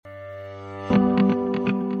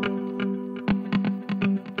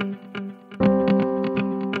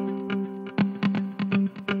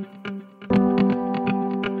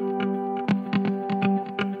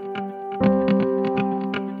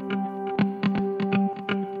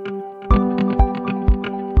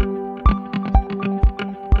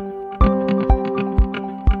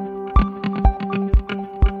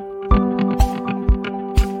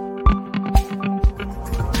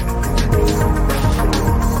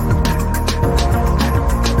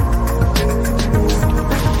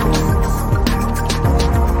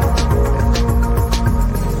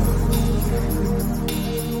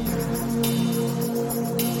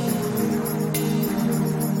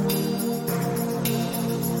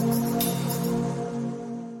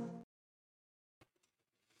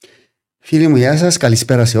Φίλοι μου, γεια σας,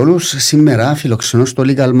 καλησπέρα σε όλους. Σήμερα φιλοξενώ στο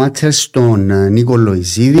Legal Matters τον Νίκο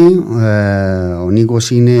Λοϊζίδη. Ο Νίκος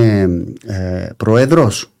είναι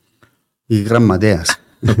πρόεδρος ή γραμματέας.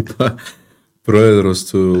 Πρόεδρος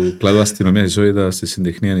του κλάδου αστυνομίας Ισότητα στη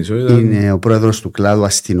συντεχνία Ισότητα. Είναι ο πρόεδρος του κλάδου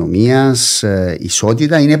αστυνομίας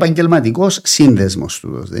Ισότητα. Είναι επαγγελματικός σύνδεσμος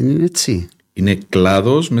του, δεν είναι έτσι? Είναι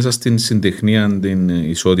κλάδος μέσα στην συντεχνία την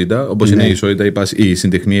Ισότητα, όπως είναι η Ισότητα, η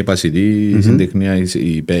συντεχνία η Πασιτή, η συντεχνία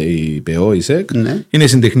η ΠΕΟ, η ΣΕΚ. Είναι η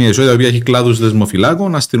συντεχνία Ισότητα, η οποία έχει κλάδους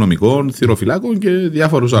δεσμοφυλάκων, αστυνομικών, θυροφυλάκων και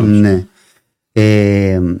διάφορους άλλους. Ναι.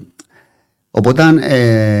 Οπότε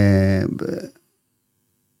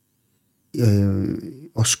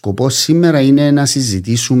ο σκοπός σήμερα είναι να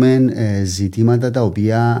συζητήσουμε ζητήματα τα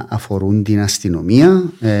οποία αφορούν την αστυνομία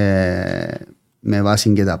με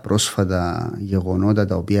βάση και τα πρόσφατα γεγονότα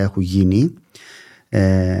τα οποία έχουν γίνει,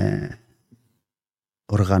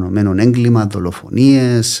 οργανωμένων έγκλημα,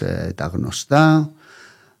 δολοφονίες, τα γνωστά,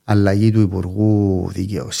 αλλαγή του Υπουργού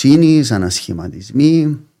Δικαιοσύνης,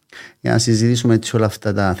 ανασχηματισμοί. Για να συζητήσουμε έτσι όλα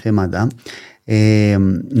αυτά τα θέματα,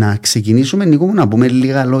 να ξεκινήσουμε, Νίκο μου, να πούμε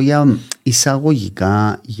λίγα λόγια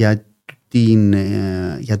εισαγωγικά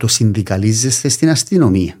για το συνδικαλίζεστε στην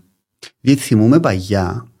αστυνομία. Διότι θυμούμε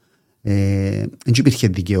παλιά δεν υπήρχε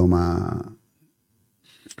δικαίωμα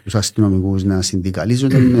στους αστυνομικούς να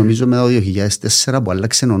συνδικαλίζονται. Νομίζω με το 2004 που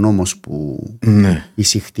άλλαξε ο νόμος που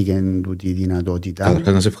εισήχθηκε τη δυνατότητα.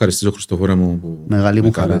 Καταρχάς να σε ευχαριστήσω, Χριστόφορα μου, που μεγάλη με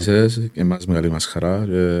κάλεσες και εμάς μεγάλη μας χαρά.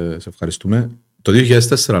 Σε ευχαριστούμε. Το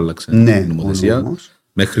 2004 άλλαξε η νομοθεσία.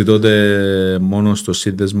 Μέχρι τότε μόνο στο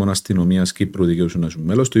σύνδεσμο αστυνομίας Κύπρου δικαιούσαν να ζουν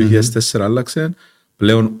μέλος. Το 2004 άλλαξε.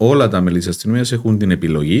 Πλέον όλα τα μέλη της αστυνομίας έχουν την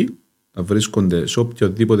επιλογή να βρίσκονται σε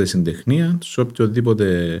οποιοδήποτε συντεχνία, σε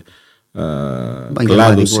οποιοδήποτε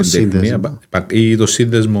κλάδο συντεχνία ή το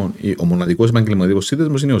σύνδεσμο. Ο μοναδικός επαγγελματικός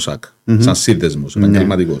σύνδεσμος είναι ο ΣΑΚ, σαν σύνδεσμος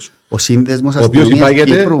επαγγελματικός. Ο σύνδεσμος αστυνομίας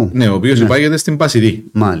Κύπρου. Ναι, ο οποίος υπάγεται στην Πασιτή.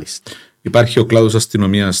 Μάλιστα. Υπάρχει ο κλάδος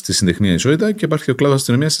αστυνομίας στη συντεχνία Ισότητα και υπάρχει ο κλάδος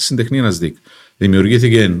αστυνομίας στη συντεχνία ΑΣΔΙΚ.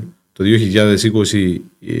 Δημιουργήθηκε το 2020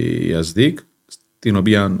 η ΑΣΔΙΚ, την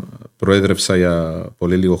οποία προέδρευσα για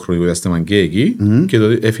πολύ λίγο χρονικό διάστημα και εκεί, και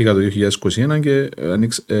έφυγα το 2021 και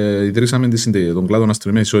ιδρύσαμε τον κλάδο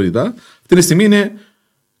αστυνομίας Ισότητα. Αυτή τη στιγμή είναι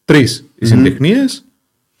 3 οι συντεχνίες.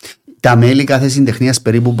 Τα μέλη κάθε συντεχνίας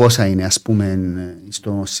περίπου πόσα είναι, ας πούμε,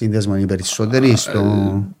 στο σύνδεσμο είναι οι περισσότεροι?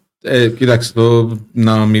 Κοιτάξτε,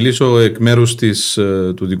 να μιλήσω εκ μέρους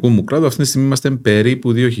του δικού μου κλάδου. Αυτή τη στιγμή είμαστε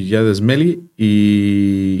περίπου 2.000 μέλη.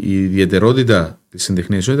 Η ιδιαιτερότητα της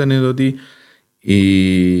συντεχνίας Ισότητα είναι ότι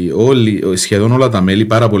σχεδόν όλα τα μέλη,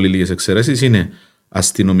 πάρα πολύ λίγες εξαιρέσεις, είναι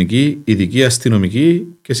αστυνομικοί, ειδικοί αστυνομικοί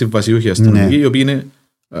και συμβασιούχοι αστυνομικοί, οι οποίοι είναι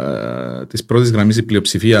της πρώτης γραμμής η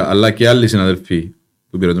πλειοψηφία, αλλά και άλλοι συναδελφοί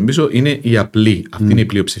που πήραν τον πίσω, είναι οι απλοί. Αυτή είναι η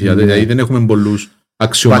πλειοψηφία. Δηλαδή δεν έχουμε πολλούς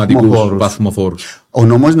αξιωματικούς βαθμοφόρους. Ο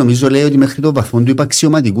νόμος νομίζω λέει ότι μέχρι το βαθμό του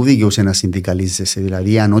υπαξιωματικού δικαιούσε να συνδικαλίζεσαι.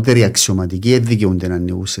 Δηλαδή οι ανώτεροι αξιωματικοί δικαιούνται να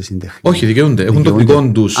ανοίγουν σε συντεχνία. Όχι, δικαιούνται. Έχουν τον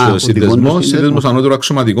δικό του σύνδεσμο ανώτερων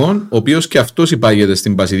αξιωματικών, ο οποίος και αυτός υπάγεται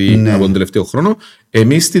στην Πασιτή από τον τελευταίο χρόνο.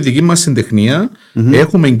 Εμείς στη δική μας συντεχνία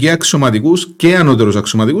έχουμε και αξιωματικούς και ανώτερους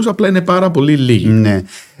αξιωματικούς, απλά είναι πάρα πολύ λίγοι. Ναι.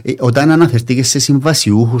 Όταν αναφερθήκες σε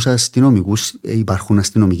συμβασιούχους αστυνομικούς, υπάρχουν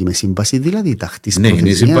αστυνομικοί με σύμβαση, δηλαδή ταχτής προθεσίας? Ναι,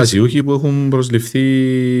 είναι οι συμβασιούχοι που έχουν προσληφθεί.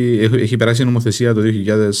 Έχει περάσει η νομοθεσία το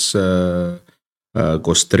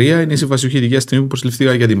 2023. Είναι οι συμβασιούχοι ειδικοί αστυνομικοί που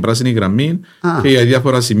προσληφθήκαν για την πράσινη γραμμή και για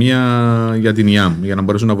διάφορα σημεία για την ΙΑΜ, για να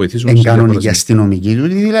μπορέσουν να βοηθήσουν. Εν κανονικοί αστυνομικοί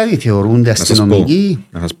τούτοι, δηλαδή θεωρούνται αστυνομικοί?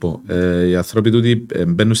 Να σας πω. Οι άνθρωποι τούτοι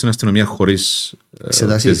μπαίνουν στην αστυνομία χωρίς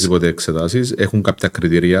οποιασδήποτε εξετάσεις. Έχουν κάποια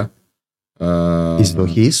κριτήρια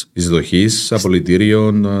εισδοχής,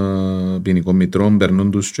 απολυτήριων, ποινικών μητρών,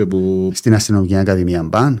 περνούν τους και που... Στην αστυνομική ακαδημία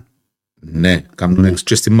πάνε. Ναι, κάνουν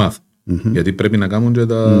και στη ΜΑΘ. Γιατί πρέπει να κάνουν και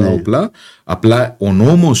τα όπλα. Απλά ο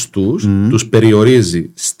νόμος τους περιορίζει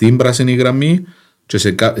στην πράσινη γραμμή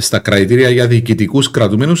και στα κριτήρια για διοικητικούς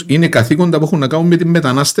κρατουμένους. Είναι καθήκοντα που έχουν να κάνουν με τη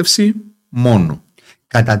μετανάστευση μόνο.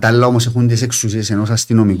 Κατά τα άλλα όμως έχουν τις εξουσίες ενός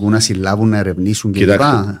αστυνομικού να συλλάβουν, να ερευνήσουν κλπ.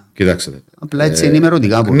 Κοιτάξτε. Απλά έτσι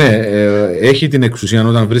ενημερωτικά. Ναι, έχει την εξουσία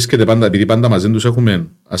όταν βρίσκεται πάντα, επειδή πάντα μαζί τους έχουμε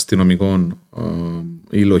αστυνομικών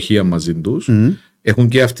υλοχία μαζί τους. Έχουν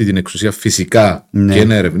και αυτή την εξουσία φυσικά και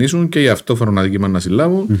να ερευνήσουν και γι' αυτό φέρουν αδίκημα να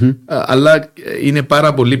συλλάβουν. Αλλά είναι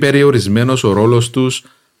πάρα πολύ περιορισμένος ο ρόλος τους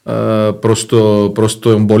προς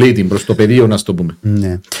τον πολίτη, προς το πεδίο, να το πούμε.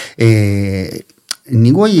 Ναι.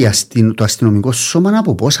 Νίκο, το αστυνομικό σώμα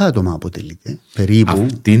από πόσα άτομα αποτελείται περίπου?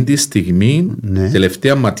 Αυτή τη στιγμή,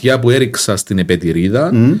 τελευταία ματιά που έριξα στην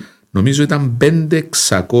επετηρίδα, νομίζω ήταν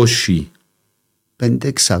 5.600.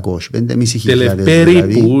 5.500.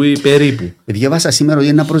 Περίπου. Διάβασα σήμερα ότι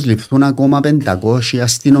είναι να προσληφθούν ακόμα 500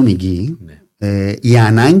 αστυνομικοί. Οι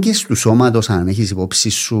ανάγκες του σώματος, αν έχεις υπόψη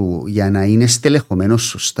σου, για να είναι στελεχωμένος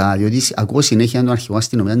σωστά, διότι ακούω συνέχεια τον αρχηγό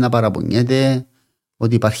αστυνομίας να παραπονιέται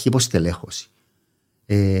ότι υπάρχει υποστελέχωση.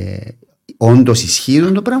 Όντως ισχύει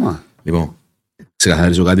το πράγμα? Λοιπόν,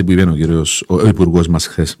 ξεκαθαρίζω κάτι που είπε ο υπουργός μας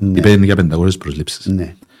χθες. Είπε για 500 προσλήψεις.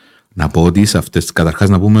 Ναι. Να πω ότι σε αυτές, καταρχάς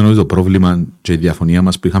να πούμε ότι το πρόβλημα και η διαφωνία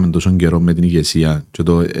μας που είχαμε τόσο καιρό με την ηγεσία και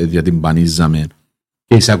το διατυμπανίζαμε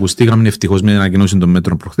και εισακουστήκαμε ευτυχώς με την ανακοίνωση των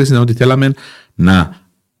μέτρων προχθές, ήταν ότι θέλαμε να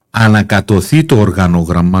ανακατωθεί το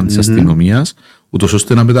οργανόγραμμα της αστυνομίας, ούτως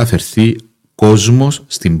ώστε να μεταφερθεί κόσμος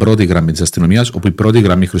στην πρώτη γραμμή της αστυνομίας, όπου η πρώτη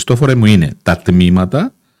γραμμή, Χριστόφορε μου, είναι τα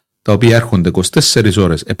τμήματα τα οποία έρχονται 24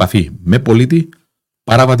 ώρες επαφή με πολίτη,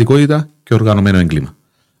 παραβατικότητα και οργανωμένο έγκλημα.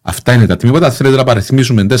 Αυτά είναι τα τμήματα. Θέλετε να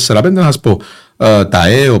παριθμίσουμε 4-5, να σας πω. Τα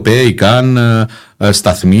ΟΠΕ, η ΚΑΝ,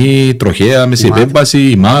 σταθμοί, τροχέα, μέση επέμβαση,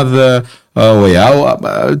 η ΜΑΔ, ο ΕΑΟ.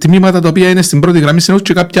 Τμήματα τα οποία είναι στην πρώτη γραμμή, συνήθως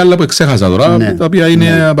και κάποια άλλα που εξέχασα τώρα, τα οποία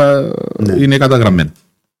είναι καταγραμμένα.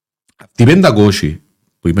 Αυτοί 500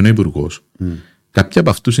 που είπε ο Υπουργός, κάποιοι από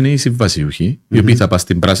αυτούς είναι οι συμβασιούχοι, οι οποίοι θα πάνε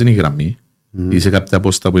στην πράσινη γραμμή ή σε κάποια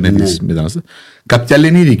πόστα που είναι της μετανάστες. Κάποιοι άλλοι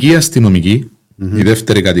είναι ειδικοί αστυνομικοί, η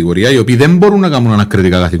δεύτερη κατηγορία, οι οποίοι δεν μπορούν να κάνουν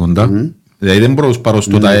ανακριτικά καθήκοντα, δηλαδή δεν μπορούν να πάρουν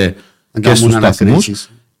στο ΤΑΕ και στους σταθμούς.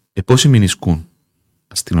 Πόσοι μηνισκούν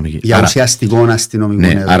αστυνομικοί? Για ουσιαστικών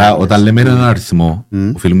αστυνομικών. Άρα, όταν λέμε έναν αριθμό,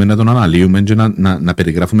 οφείλουμε να τον αναλύουμε και να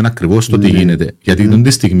περιγράφουμε ακριβώς το τι γίνεται. Γιατί την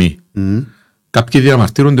τη στιγμή κάποιοι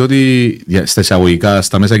διαμαρτύρονται ότι στα εισαγωγικά,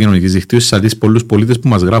 στα μέσα κοινωνικής δικτύωσης, θα δεις πολλούς πολίτες που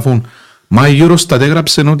μας γράφουν, μα η Eurostat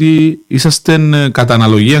έγραψε ότι είσαστε κατά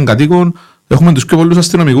αναλογία κατοίκων. Έχουμε τους πιο πολλούς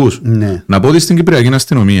αστυνομικούς. Ναι. Να πω ότι στην Κυπριακή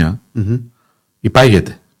αστυνομία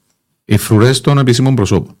υπάγεται οι φρουρές των επίσημων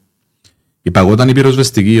προσώπων. Υπαγόταν η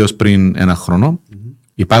πυροσβεστική ως πριν ένα χρόνο.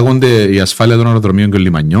 Υπάγονται η ασφάλεια των αεροδρομίων και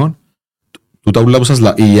λιμανιών. Τούτα ούλα που σας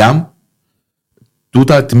λέω, η ΙΑΜ,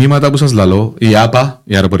 τούτα τμήματα που σας λέω, η ΆΠΑ,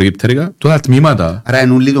 η αεροπορική πτέρυγα, τούτα τμήματα. Άρα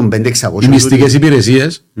ενούλοι των 500. Οι μυστικές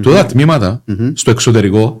υπηρεσίες, τούτα τμήματα στο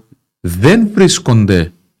εξωτερικό δεν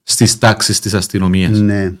βρίσκονται στις τάξεις της αστυνομίας.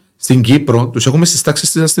 Ναι. Στην Κύπρο τους έχουμε στις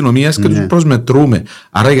τάξεις της αστυνομίας και τους προσμετρούμε.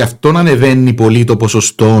 Άρα γι' αυτό ανεβαίνει πολύ το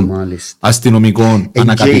ποσοστό αστυνομικών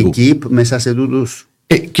ανακατοίκου. Και η ΚΙΠ μέσα σε τούτους.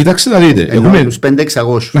 Κοιτάξτε να δείτε. Έχουμε τους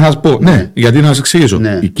 500. Να σας πω, ναι, γιατί να σας εξηγήσω.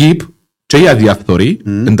 Ναι. Η ΚΙΠ και η αδιάφθορη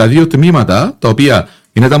είναι τα δύο τμήματα, τα οποία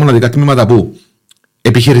είναι τα μοναδικά τμήματα που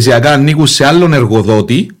επιχειρησιακά ανήκουν σε άλλον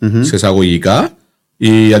εργοδότη, σε εισαγωγικά.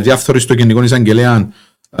 Η αδιάφθορη στο Γενικό Εισαγγελέα,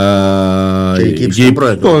 η ΚΙΠ,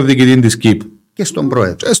 το διοικητή της ΚΙΠ. Και στον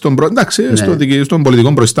πρόεδρο. Εντάξει, στον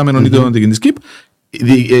πολιτικό προϊστάμενο ή τον διοικητή της ΚΙΠ.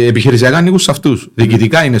 Επιχειρησιακά ανήκουν σε αυτούς.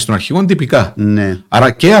 Διοικητικά είναι στον αρχηγών τυπικά. Ναι.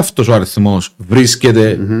 Άρα και αυτός ο αριθμός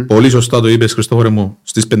βρίσκεται, πολύ σωστά το είπες, Χριστόφορε μου,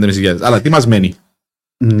 στις 5.500. Αλλά τι μας μένει?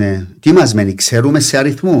 Ναι. Τι μας μένει, ξέρουμε σε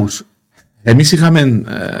αριθμούς. Εμείς είχαμε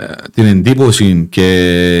την εντύπωση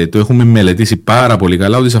και το έχουμε μελετήσει πάρα πολύ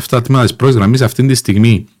καλά ότι σε αυτά τα τμήματα της πρώτης γραμμής αυτή τη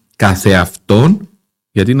στιγμή καθεαυτόν.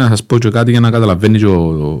 Γιατί να σας πω και κάτι για να καταλαβαίνει και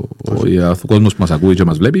ο κόσμος που μας ακούει και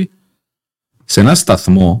μας βλέπει. Σε ένα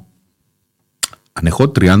σταθμό, αν έχω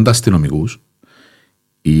 30 αστυνομικούς,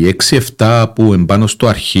 οι 6-7 που εμπάνω στο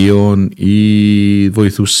αρχείο ή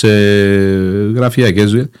βοηθούς σε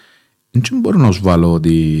γραφειακές, δεν μπορώ να τους βάλω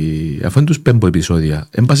ότι αφού είναι τους 5 επεισόδια,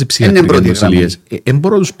 έμπαση ψυχιατρικές νοσηλίες, δεν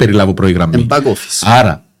μπορώ να τους περιλάβω πρώτη γραμμή.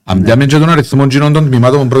 Άρα, αν διάμε και τον αριθμό των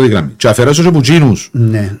τμήματων πρώτη γραμμή και αφαιρέσω και που τσίνους,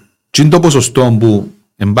 και είναι το ποσοστό που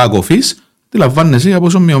εν back office, τι λαμβάνεσαι από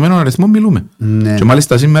όσο μειωμένο αριθμό μιλούμε. Ναι. Και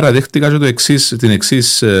μάλιστα σήμερα δέχτηκα και την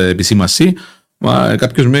εξής επισήμαση.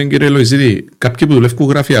 Κάποιος με κύριε Λοϊζίδη, κάποιοι που δουλεύουν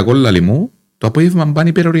γραφειακό λαλιμού, το απόγευμα πάνε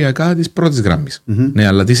υπεροριακά της πρώτης γραμμής. Ναι,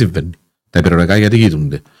 αλλά τι συμβαίνει? Τα υπεροριακά γιατί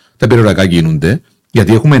γίνονται? Τα υπεροριακά γίνονται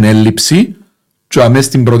γιατί έχουμε έλλειψη και αμέσως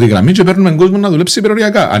στην πρώτη γραμμή και παίρνουμε κόσμο να δουλέψει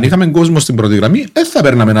υπεροριακά. Αν είχαμε κόσμο στην πρώτη γραμμή, δεν θα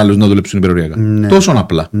παίρναμε άλλους να δουλέψουν υπεροριακά. Ναι. Τόσο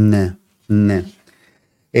απλά. Ναι, ναι.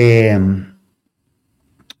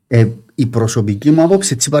 Η προσωπική μου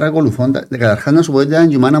άποψη, έτσι παρακολουθώντα, καταρχάς να σου πω ότι ήταν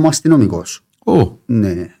και η μάνα μου αστυνομικός.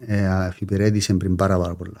 Ναι, αφιπηρέτησε πριν πάρα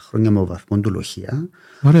πολλά χρόνια με βαθμό του λοχεία.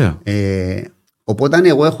 Ωραία. Οπότε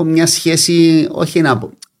εγώ έχω μια σχέση, όχι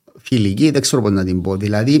φιλική, δεν ξέρω πώς να την πω,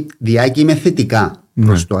 δηλαδή διάκειμαι θετικά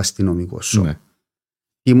προς το αστυνομικό σώμα. Ναι.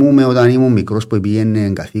 Θυμούμαι όταν ήμουν μικρός που πήγαινε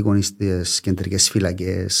καθήκον στις κεντρικές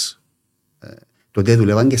φυλακές, τότε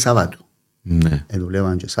δουλεύαν και Σάββατο. Ναι.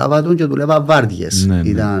 Δουλεύαν και Σάββατο και δουλεύαν βάρδιες. Ναι,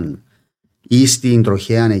 ήταν ή στην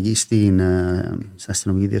τροχέα, εκεί στην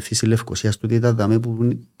αστυνομική διευθύνση Λευκωσίας, τότε ήταν δάμε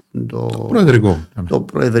που προεδρικό. Το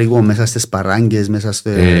προεδρικό μέσα στις παράγκες, μέσα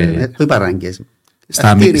στις. Όχι παράγκες.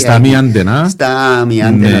 Στα μία αντένα. Στα μία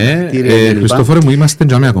αντένα. Χριστόφορε μου, είμαστε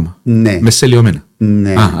τζαμί ακόμα. Ναι. Με σε λιωμένα.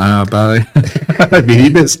 Ναι. Επειδή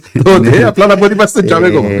είπες τότε, απλά να πω ότι είμαστε τζαμί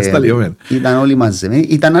ακόμα. Με στα λιωμένα. Ήταν όλοι μαζεμένοι.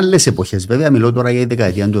 Ήταν άλλες εποχές. Βέβαια, μιλώ τώρα για τη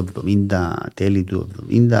δεκαετία του 70, τέλη του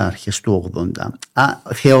 70, αρχές του 80.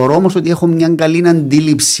 Θεωρώ όμως ότι έχω μια καλή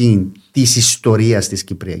αντίληψη της ιστορίας της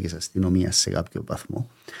Κυπριακής αστυνομίας σε κάποιο βαθμό.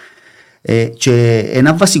 Και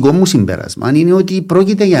ένα βασικό μου συμπέρασμα είναι ότι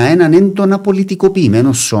πρόκειται για έναν έντονα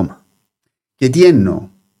πολιτικοποιημένο σώμα. Και τι εννοώ?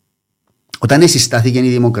 Όταν συστάθηκε η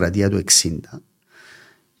δημοκρατία του 60,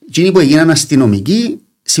 εκείνοι που έγιναν αστυνομικοί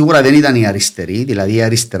σίγουρα δεν ήταν οι αριστεροί, δηλαδή η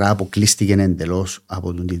αριστερά αποκλείστηκε εντελώς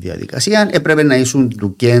από τη διαδικασία. Έπρεπε να ήσουν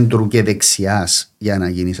του κέντρου και δεξιάς για να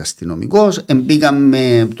γίνεις αστυνομικός.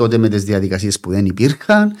 Μπήκαμε τότε με τις διαδικασίες που δεν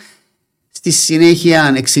υπήρχαν. Στη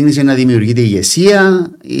συνέχεια εξήγησε να δημιουργείται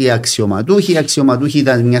ηγεσία, οι αξιωματούχοι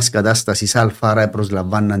ήταν μια κατάσταση Α, άρα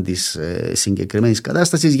προσλαμβάναν τη συγκεκριμένη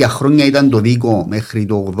κατάσταση. Για χρόνια ήταν το δίκο μέχρι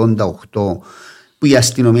το 88 που η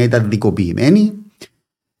αστυνομία ήταν δικοποιημένη.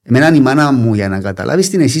 Εμένα η μάνα μου, για να καταλάβεις,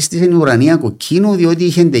 την εσύστησε η ουρανία κοκκίνου, διότι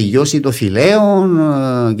είχε τελειώσει το φιλέον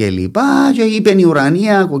και λοιπά. Και είπε η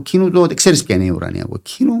ουρανία κοκκίνου τότε, ξέρεις ποια είναι η ουρανία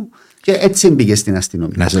κοκκίνου. Και έτσι μπήκε στην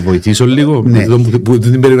αστυνομία. Να σε βοηθήσω λίγο με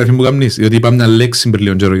την περιγραφή που κάνεις. Διότι είπαμε μια λέξη πριν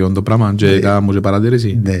λίγο καιρό για το πράγμα και κάναμε και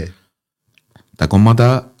παρατήρηση. Τα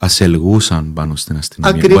κόμματα ασελγούσαν πάνω στην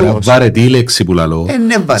αστυνομία. Ακριβώς. Βαρετή λέξη που λαλώ.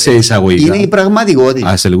 Σε εισαγωγικά. Είναι η πραγματικότητα.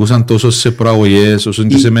 Ασελγούσαν τόσο σε προαγωγές, όσο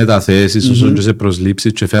και σε μεταθέσεις, όσο και σε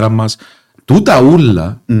προσλήψεις και φέραν μας. Τούτα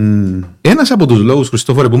ούλα, ένας από τους λόγους,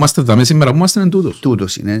 Χριστόφορε, που είμαστε εδώ σήμερα, που είμαστε είναι τούτος.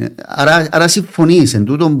 Τούτος είναι. Άρα συμφωνείς εν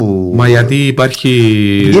τούτον που... Μα γιατί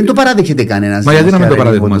υπάρχει... Δεν το παραδέχεται κανένας. Μα γιατί να μην το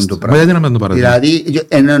παραδεχόμαστε. Μα γιατί να μην το παραδεχόμαστε. Δηλαδή,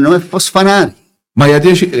 εννοούμε φως φανάρι. Μα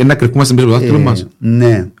γιατί να κρυφκούμαστε πίσω από το δάχτυλο μας.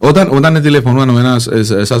 Ναι. Όταν τηλεφωνούν ένας,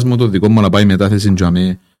 εσάς με το δικό μου να πάει μετάθεση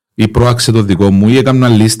τζαμί, ή πρόαξε το δικό μου, ή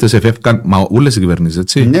έκαναν λίστες, εφεύκαν. Μα όλες οι κυβερνήσεις,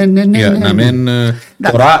 έτσι. Ναι. Να μην.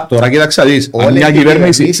 Τώρα κοίταξε να δεις. Αν μια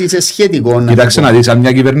κυβέρνηση. Κοίταξε να δεις, αν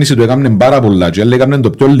μια κυβέρνηση του έκαναν πάρα πολλά, και άλλη έκαναν το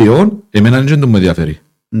πιο λίγο, εμένα δεν με ενδιαφέρει.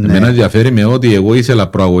 Εμένα ενδιαφέρει με ότι εγώ ήθελα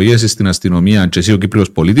προαγωγές στην αστυνομία, και εσύ ο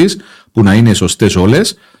Κύπριος πολίτης, που να είναι σωστές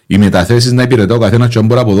όλες, οι μεταθέσεις να υπηρετά ο καθένας και να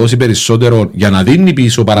μπορεί να αποδώσει περισσότερο για να δίνει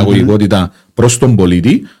πίσω παραγωγικότητα προς τον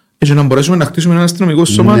πολίτη, έτσι να μπορέσουμε να χτίσουμε ένα αστυνομικό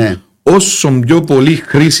σώμα όσο πιο πολύ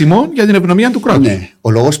χρήσιμο για την ευνομία του κράτους. Ναι.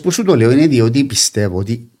 Ο λόγος που σου το λέω είναι διότι πιστεύω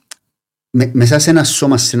ότι μέσα σε ένα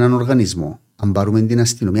σώμα, σε έναν οργανισμό, αν πάρουμε την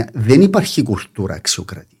αστυνομία, δεν υπάρχει κουλτούρα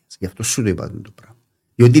αξιοκρατίας. Γι' αυτό σου το είπα το πράγμα.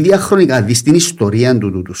 Διότι διαχρονικά, δει στην ιστορία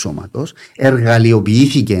του σώματος,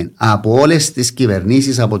 εργαλειοποιήθηκε από όλες τις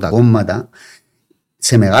κυβερνήσεις, από τα κόμματα,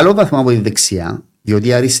 σε μεγάλο βαθμό από τη δεξιά, διότι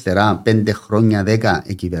η αριστερά 5 χρόνια, 10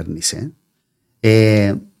 εκυβέρνησε.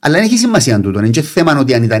 Αλλά δεν έχει σημασία τούτο. Είναι και θέμα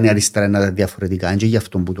ότι αν ήταν η αριστερά να ήταν διαφορετικά. Είναι και γι'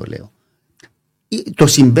 αυτό που το λέω. Το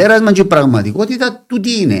συμπέρασμα και η πραγματικότητα του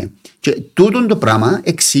τι είναι. Και τούτο το πράγμα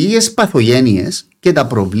εξηγεί τις παθογένειες και τα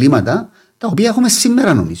προβλήματα τα οποία έχουμε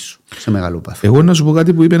σήμερα, νομίζω, σε μεγάλο βαθμό. Εγώ να σου πω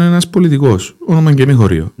κάτι που είπε ένας πολιτικός, όνομα και μη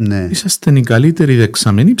χωρίο. Ναι. Είσαστε οι καλύτεροι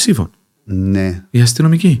δεξαμενοί ψήφων. Ναι. Οι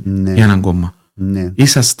αστυνομικοί. Ναι. Για έναν κόμμα. Ναι.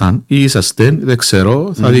 Ήσασταν ή είσαστε, δεν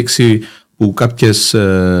ξέρω, θα δείξει που κάποιες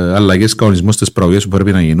αλλαγές κανονισμών στις προαγωγές που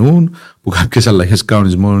πρέπει να γίνουν, που κάποιες αλλαγές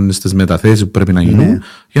κανονισμών στις μεταθέσεις που πρέπει να γίνουν,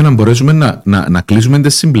 για να μπορέσουμε να κλείσουμε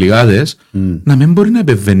τις συμπληγάδες, να μην μπορεί να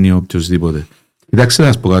επεμβαίνει οποιοδήποτε. Κοιτάξτε να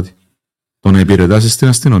σας πω κάτι. Το να υπηρετάσεις στην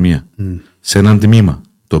αστυνομία σε έναν τμήμα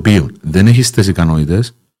το οποίο δεν έχει τις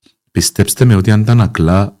ικανότητες, πιστέψτε με ότι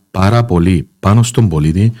αντανακλά πάρα πολύ πάνω στον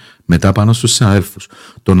πολίτη, μετά πάνω στους συναδέλφους.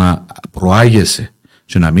 Το να προάγεσαι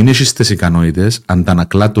και να μην έχεις τις ικανότητες,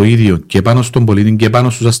 αντανακλά το ίδιο και πάνω στον πολίτη και πάνω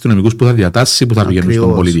στους αστυνομικούς που θα διατάσσει που θα πηγαίνουν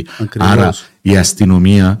στον πολίτη. Ακριβώς. Άρα η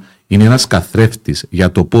αστυνομία είναι ένας καθρέφτης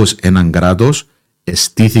για το πώς έναν κράτος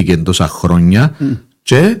εστήθηκε τόσα χρόνια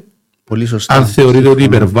και αν θεωρείτε ότι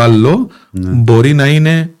υπερβάλλω, μπορεί να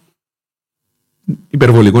είναι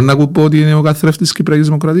υπερβολικό να πω ότι είναι ο καθρέφτης της Κυπριακής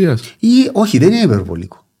Δημοκρατίας. Ή όχι, δεν είναι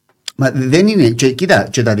υπερβολικό. Μα δεν είναι. Και κοίτα,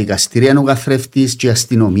 και τα δικαστήρια είναι ο καθρέφτης, και η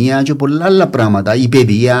αστυνομία, και πολλά άλλα πράγματα. Η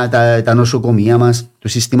παιδεία, τα νοσοκομεία μας, το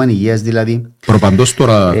σύστημα υγείας δηλαδή. Προπαντός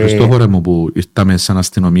τώρα, Χριστόφορε μου, που ήρθαμε σαν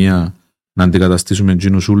αστυνομία να αντικαταστήσουμε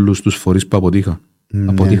εκείνους όλους τους φορείς που αποτύχαν.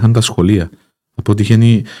 Αποτύχαν τα σχολεία.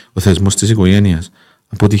 Αποτύχαν ο θεσμός της οικογένειας.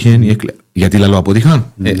 Γιατί λαλό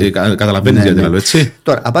αποτύχαν. Καταλαβαίνεις γιατί λαλό, έτσι.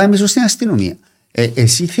 Τώρα, πάμε πίσω στην αστυνομία.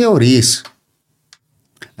 Εσύ θεωρείς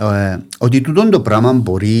ότι τούτο το πράγμα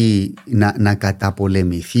μπορεί να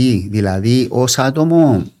καταπολεμηθεί, δηλαδή ως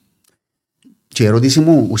άτομο, και η ερώτηση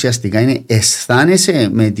μου ουσιαστικά είναι, αισθάνεσαι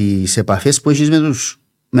με τις επαφές που έχεις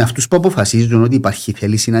με αυτούς που αποφασίζουν ότι υπάρχει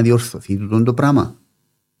θέληση να διορθωθεί τούτο το πράγμα?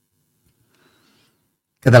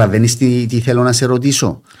 Καταλαβαίνεις τι θέλω να σε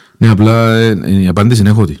ρωτήσω? Ναι, απλά η απάντηση είναι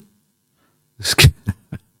έχω ότι.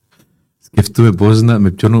 Σκεφτούμε πώς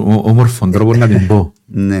με ποιον όμορφο τρόπο να την πω.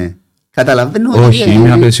 Ναι. Καταλαβαίνω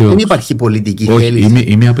ότι δεν υπάρχει πολιτική θέληση. Όχι,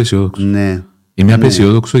 είμαι απεσιόδοξος. Ναι. Είμαι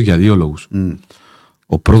απεσιόδοξος για δύο λόγους.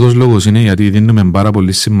 Ο πρώτος λόγος είναι γιατί δίνουμε πάρα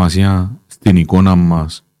πολύ σημασία στην εικόνα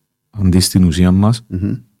μας αντί στην ουσία μας.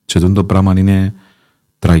 Και το πράγμα είναι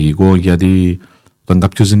τραγικό, γιατί όταν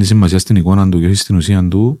κάποιος δίνει σημασία στην εικόνα του και όχι στην ουσία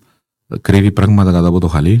του, κρύβει πράγματα κατά από το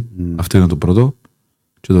χαλί. Αυτό είναι το πρώτο.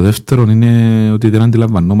 Και το δεύτερο είναι ότι δεν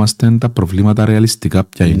αντιλαμβανόμαστε τα προβλήματα ρεαλιστικά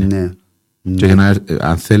ποια είναι. Ναι. Και για να,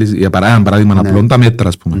 αν θέλεις, για παράδειγμα, να πλώνουν τα μέτρα,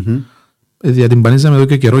 ας πούμε. Διατυμπανίζαμε εδώ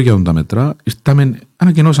και καιρό για τα μέτρα, ήρθαμε,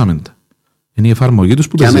 ανακοινώσαμε τα. Είναι η εφαρμογή τους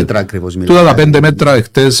που ποια μέτρα ακριβώς μιλάμε? Τούτα τα 5 μέτρα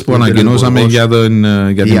εχτες που ανακοινώσαμε για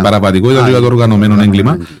την παραβατικότητα και για το οργανωμένο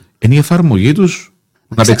έγκλημα, είναι η εφαρμογή τους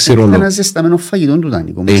να παίξει ρόλο. Ένα ζεσταμένο φαγητό του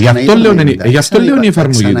Δανείκου. Γι' αυτό λέω είναι η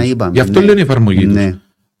εφαρμογή τους. Γι' αυτό λέω είναι η εφαρμογή τους.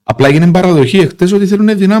 Απλά έγινε παραδοχή εχτες ότι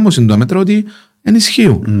θέλουν δυνάμωση τα μέτρα, ότι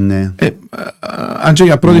ενισχύουν. Αν και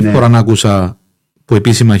για πρώτη φορά να άκουσα από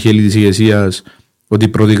επίσημα χέλη της ηγεσίας ότι η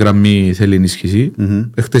πρώτη γραμμή θέλει ενίσχυση,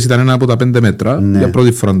 εχτες ήταν ένα από τα 5 μέτρα, για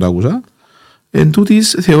πρώτη φορά το άκουσα. Εν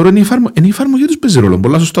τούτης θεωρώ είναι η εφαρμογή τους παίζει ρόλο.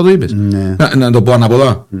 Πολλά σωστά το είπες. Να το πω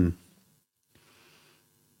αναποδά.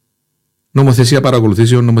 Νομοθεσία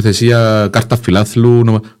παρακολουθήσεων, νομοθεσία κάρτα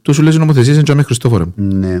φιλάθλου. Του σου λες νομοθεσίες είναι και με Χριστόφορε.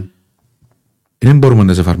 Δεν μπορούμε να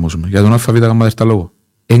τις εφαρμόσουμε. Για τον ΑΒ γ λόγο.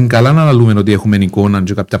 Εν καλά να αναλούμε ότι έχουμε εικόνα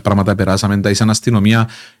και κάποια πράγματα περάσαμε, τα σαν αστυνομία,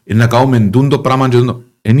 να κάνουμε το πράγμα.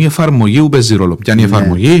 Είναι η εφαρμογή που παίζει ρόλο. Ποια είναι η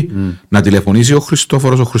εφαρμογή? Να τηλεφωνήσει ο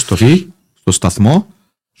Χριστόφορος, ο Χριστοφή, στο σταθμό,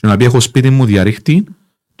 και να πει: έχω σπίτι μου διαρρήχτη,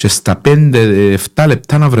 και στα 5-7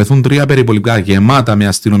 λεπτά να βρεθούν 3 περιπολικά γεμάτα με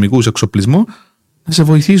αστυνομικούς εξοπλισμό να σε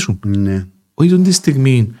βοηθήσουν. Όχι τον τη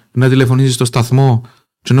στιγμή να τηλεφωνήσει στο σταθμό,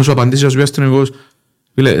 και να σου απαντήσει ο αστυνομικός: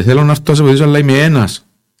 φίλε, θέλω να έρθω να σε βοηθήσω, αλλά είμαι ένας.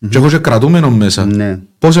 Και έχω και κρατούμενο μέσα.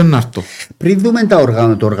 Πώς είναι να έρθω? Πριν δούμε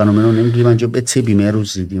το οργανωμένο έγκλημα και έτσι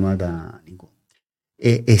επιμέρους ζητήματα, Νίκο,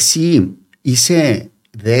 εσύ είσαι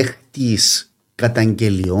δέχτης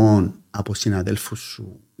καταγγελιών από συναδέλφους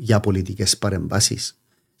σου για πολιτικές παρεμβάσεις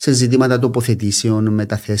σε ζητήματα τοποθετήσεων,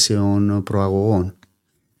 μεταθέσεων, προαγωγών?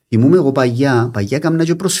 Θυμούμαι εγώ παγιά έκανα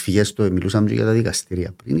και προσφυγές, μιλούσαμε και για τα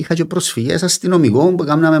δικαστήρια. Πριν είχα και προσφυγές αστυνομικών που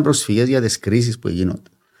έκαναμε προσφυγές για τις κρίσεις που γίνονται.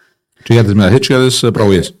 Και για τις μεταθέσεις και για τις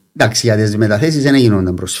προαγωγές. Εντάξει, για τις μεταθέσεις δεν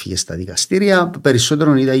γίνονταν προσφυγές στα δικαστήρια,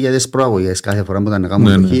 περισσότερο ήταν για τις προαγωγές κάθε φορά που ήταν να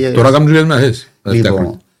κάνουμε προσφυγές. Τώρα κάνουμε για τις μεταθέσεις.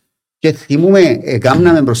 Λοιπόν, και θυμούμε,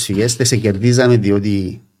 έκαναμε προσφυγές, τις κερδίζαμε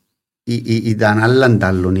διότι ήταν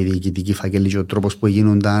άλλαν οι διοικητικοί φάκελοι και ο τρόπος που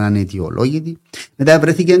γίνονταν αναιτιολόγητοι. Μετά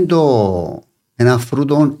βρέθηκε ένα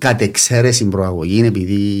φρούτο κατ' εξαίρεση προαγωγή,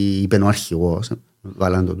 επειδή είπε ο αρχηγός,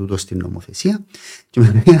 βάλαν το τούτο στην νομοθεσία, και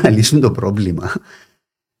μετά για να λύσουν το πρόβλημα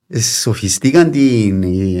σοφιστήκαν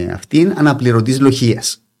αυτήν αναπληρωτής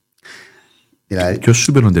λοχείας. Δηλαδή, ποιος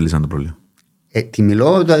σου είπε να τελείσαν το πρόβλημα? Τι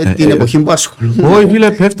μιλώ, την εποχή που ασχολούμαι. Όχι,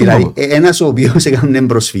 φίλε, πέφτει. Δηλαδή, ένας ο οποίος έκανε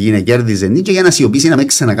προσφυγή, κέρδιζε, και για να σιωπήσει να με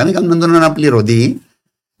ξανακάνει, έκαναν τον αναπληρωτή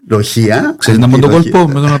λοχεία. Ξέρεις να πω το κόλπο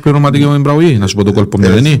με τον αναπληρωματικό με την πραγωγή? Να σου πω το κόλπο με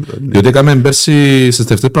δεν είναι. Διότι έκαμε πέρσι στις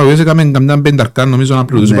τελευταίες πραγωγές, έκαμε καμιά πενταρκά, νομίζω,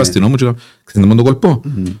 αναπληρωτής του αστυνόμου. Ξέρεις να πω το κόλπο?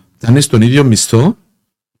 Ήταν στον ίδιο μισθό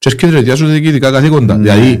και έρχεται και διάσουν διοικητικά καθήκοντα.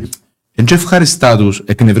 Δηλαδή, δεν και ευχαριστά τους,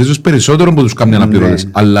 εκνευρίζουν περισσότερο που τους κάνουν αναπληρωτές.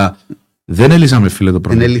 Αλλά δεν έλυσαμε, φίλε, το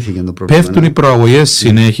πρόβλημα. Πέφτουν οι προαγωγές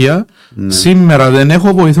συνέχεια. Σήμερα δεν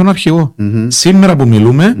έχω βοηθόν αρχηγό. Σήμερα που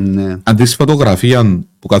μιλούμε, αντί στη φωτογραφία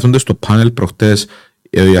που κάθονται στο πάνελ προχτές,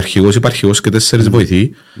 ο αρχηγός είπε αρχηγός και 4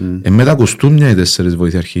 βοηθοί, μετακουστούν μια ή 4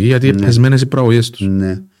 βοηθοί αρχηγοί, γιατί είναι πεσμένες οι προαγωγές τους.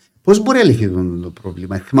 Πώς μπορεί να λυθεί το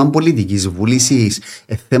πρόβλημα? Θέμα πολιτικής βούλησης,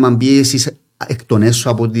 θέμα πίεσης εκ των έσω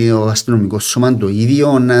από το αστυνομικό σώμα το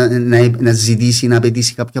ίδιο να ζητήσει, να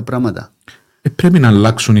απαιτήσει κάποια πράγματα? Πρέπει να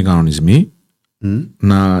αλλάξουν οι κανονισμοί,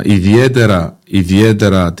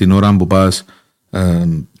 ιδιαίτερα την ώρα που πας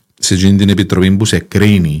σε εκείνη την επιτροπή που σε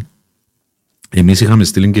κρίνει. Εμείς είχαμε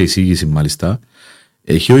στείλει και εισήγηση, μάλιστα.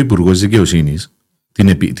 Έχει ο Υπουργός Δικαιοσύνης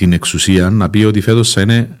την εξουσία να πει ότι φέτος θα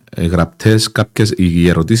είναι γραπτές κάποιες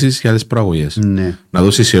ερωτήσεις για τις προαγωγές. Να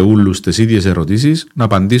δώσει σε όλους τις ίδιες ερωτήσεις, να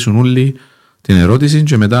απαντήσουν όλοι την ερώτηση,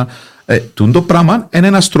 και μετά το πράγμα είναι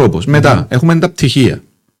ένας τρόπος. Μετά έχουμε τα πτυχία.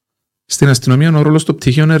 Στην αστυνομία ο ρόλος των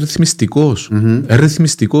πτυχίων είναι ρυθμιστικός.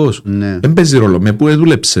 Δεν παίζει ρόλο με πού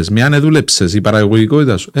εδούλεψες, με αν εδούλεψες, η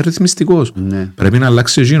παραγωγικότητα σου. Είναι ρυθμιστικός. Πρέπει να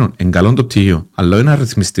αλλάξει εκείνον. Εν καλό το πτυχίο, αλλά είναι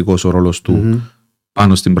αριθμιστικός ο ρόλος του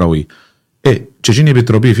πάνω στην πραγωγή. Και εκείνη η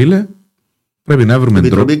επιτροπή, φίλε, πρέπει να βρούμε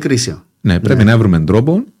τρόπο. Ναι, πρέπει να βρούμε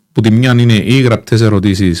τρόπο που τη μια είναι οι γραπτές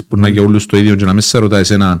ερωτήσεις που να για όλους το ίδιο, και να μην σε ρωτά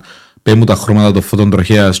εσένα, πέ μου τα χρώματα των φωτών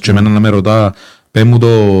τροχέας, και εμένα να με ρωτά Πες μου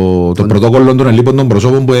το πρωτόκολλο των ελλείπων των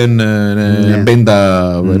προσώπων που είναι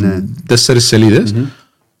 54 σελίδες,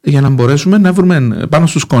 για να μπορέσουμε να βρούμε πάνω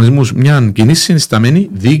στους κανονισμούς μια κοινή συνισταμένη,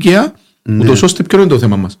 δίκαια, ούτως ώστε ποιο είναι το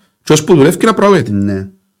θέμα μας. Και ως που δουλεύει και να προαγωγείται. Ναι,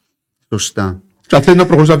 σωστά. Και αν θέλει να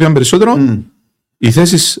προχωρήσει πιο περισσότερο, οι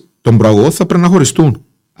θέσεις των προαγωγών θα πρέπει να χωριστούν.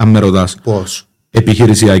 Αν με ρωτάς. Πώς?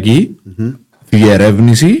 Επιχειρησιακή,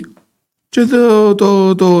 διερεύνηση και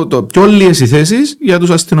πιο όλες οι θέσεις για τους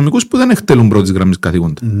αστυνομικούς που δεν εκτελούν πρώτης γραμμής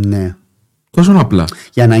καθήκοντα. Ναι. Τόσο απλά.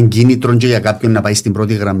 Για να κίνητρο και για κάποιον να πάει στην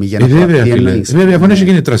πρώτη γραμμή. Για να βέβαια, αφού έχει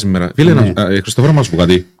κίνητρα σήμερα. Φίλε, Χριστόφορο, να σου πω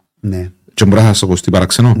κάτι. Ναι. Και μπορεί να σας ακουστεί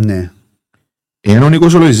παραξενό. Ναι. Εάν ο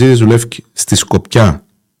Νίκος Λοϊζίδης δουλεύει στη Σκοπιά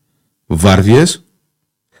βάρδιες,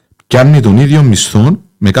 πιάνει τον ίδιο μισθό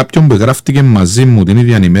με κάποιον που γράφτηκε μαζί μου την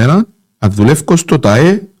ίδια ημέρα, αν δουλεύω στο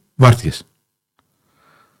ΤΑΕ βάρδιες.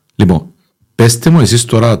 Λοιπόν, πέστε μου εσείς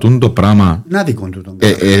τώρα το πράγμα. Να δίκον του τον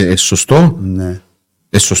σωστό. Ναι.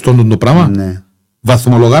 Σωστό το πράγμα. Ναι.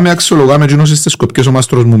 Βαθμολογάμε, αξιολογάμε και νόσες στις Σκοπιές ο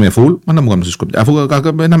μάστρος μου με φουλ, μα να μου κάνω στις Σκοπιές. Αφού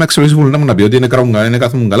να με αξιολογήσει φουλ, να μου να πει ότι είναι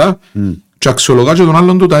κάθομαι καλά και αξιολογά και τον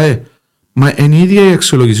άλλον του ΤΑΕ. Μα είναι η ίδια η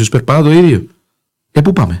αξιολόγηση, περπατά το ίδιο.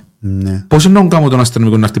 Πού πάμε? Ναι. Πώς είναι να κάνουμε τον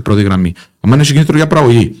αστυνομικό να έρθει πρώτη γραμμή? Αν είναι κίνητρο για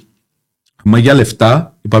προαγωγή. Μα για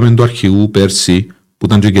λεφτά, είπαμε του αρχηγού πέρσι, που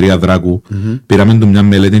ήταν και η κυρία Δράκου, πήραμε του μια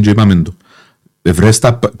μελέτη και είπαμε του. Βρες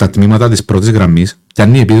τα τμήματα της πρώτης γραμμής και αν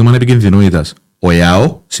είναι επίδομα επικινδυνότητας. Ο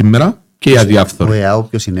ΕΑΟ σήμερα και η αδιάφθορη. Ο ΕΑΟ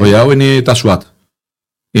ποιος είναι? Ο ΕΑΟ είναι τα ΣΟΑΤ.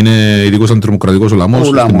 Είναι ειδικός αντιτρομοκρατικός ο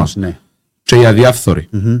Λαμός. Ναι. Και οι αδιάφθοροι.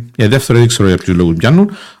 Οι αδιάφθοροι δεν ξέρω για ποιους λόγους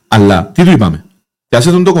πιάνουν, αλλά τι του είπαμε?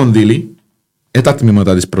 Πιάσε τον το κονδύλι, τα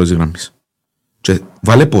τμήματα της πρώτης γραμμής. Και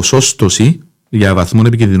βάλε ποσόστοση για βαθμό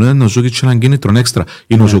επικινδυνότητας να ζω και έναν κίνητρο έξτρα.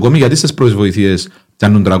 Οι νοσοκόμοι γιατί στις πρώτες βοηθείες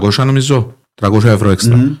πιάνουν 300 νομίζω, 300 ευρώ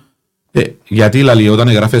έξτρα. Γιατί δηλαδή όταν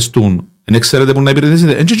εγγραφές του δεν ξέρετε που να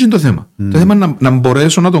υπηρετήσετε, έτσι είναι το θέμα. Το θέμα είναι να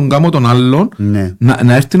μπορέσω να τον κάνω τον άλλον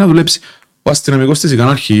να έρθει να δουλέψει. Ο αστυνομικός της ΙΚΑΝ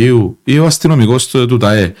αρχηγείου ή ο αστυνομικός του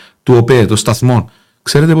ΤΑΕ, του ΟΠΕ, των σταθμών.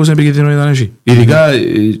 Ξέρετε πώς είναι επικίνδυνο έτσι? Ειδικά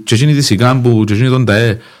και εκείνοι της ΙΚΑΝ που και εκείνοι των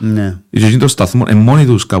ΤΑΕ, και εκείνοι των σταθμών, μόνοι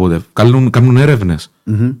τους κάποτε κάνουν έρευνες.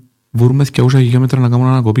 Μπορούμε 200 χιλιόμετρα να κάνουν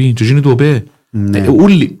ανακοπή. Και εκείνοι του ΟΠΕ.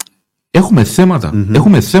 Όλοι έχουμε θέματα.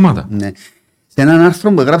 Σε έναν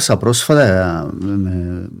άρθρο που έγραψα πρόσφατα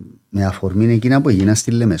με αφορμή εκείνα που έγιναν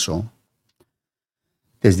στη Λεμεσό,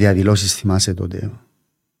 τις διαδηλώσεις θυμάσαι τότε.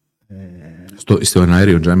 Στο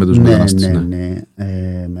αέριο, με τους μετανάστες. Ναι.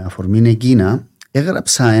 Με αφορμή εκείνα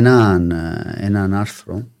έγραψα έναν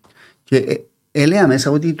άρθρο και έλεγα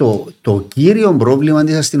μέσα ότι το κύριο πρόβλημα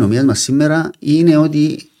της αστυνομίας μας σήμερα είναι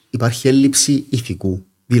ότι υπάρχει έλλειψη ηθικού.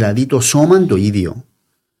 Δηλαδή το σώμα το ίδιο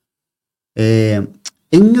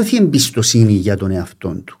ένιωθει εμπιστοσύνη για τον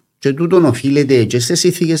εαυτό του. Και τούτον οφείλεται και στις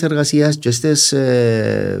ηθικές εργασίας και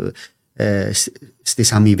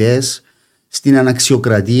στις αμοιβές, στην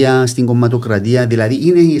αναξιοκρατία, στην κομματοκρατία. Δηλαδή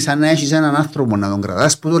είναι σαν να έχεις έναν άνθρωπο να τον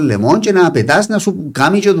κρατάς από τον λαιμό και να πετάς να σου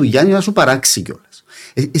κάνει και δουλειά και να σου παράξει κιόλας.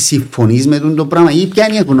 Συμφωνείς με το πράγμα ή ποια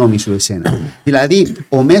είναι η γνώμη σου εσένα? Δηλαδή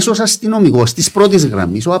ο μέσος αστυνομικός της πρώτης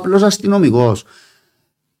γραμμής, ο απλός αστυνομικός,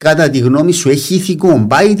 κατά τη γνώμη σου έχει ηθικό?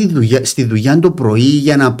 Πάει στη δουλειά το πρωί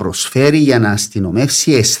για να προσφέρει, για να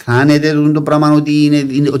αστυνομεύσει? Αισθάνεται το πράγμα ότι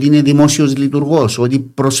είναι δημόσιος λειτουργός, ότι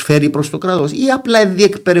προσφέρει προς το κράτος, ή απλά είναι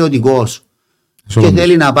διεκπεραιωτικός και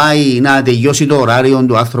θέλει να πάει να τελειώσει το ωράριο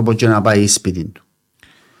του άνθρωπο και να πάει σπίτι του?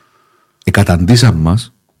 Εκαταντήσαν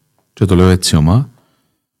μας, και το λέω έτσι ομά,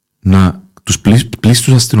 να τους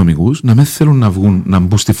πλήστους αστυνομικούς να μην θέλουν να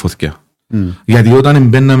μπουν στη φωτιά. Γιατί όταν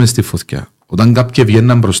μπαίναμε στη φωτιά, όταν κάποιοι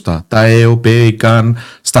βγαίναν μπροστά, τα ΕΟΠ, οι ΚΑΝ,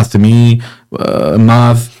 σταθμοί,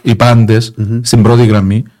 ΜΑΔ, οι πάντες, στην πρώτη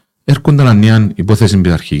γραμμή, έρχονταν μια υπόθεση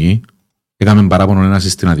πειθαρχική, έκαμε παράπονο ένα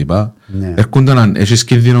στην ΑΤΙΠΑ, έρχονταν, έχεις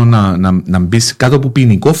κίνδυνο να μπεις κάτω από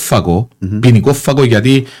ποινικό φάκο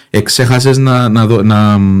γιατί εξέχασες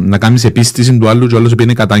να κάνεις επίστηση του άλλου και ο άλλος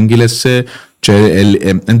επειδή κατάγγειλες και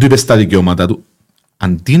δεν του είπες τα δικαιώματα του.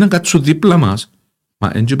 Αντί να κάτσουν δίπλα μας, μα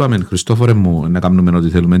δεν είπαμε, Χριστόφορε μου, να κάνουμε ό,τι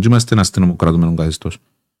θέλουμε, δεν είμαστε ένα αστυνομοκρατούμενο καθεστώς.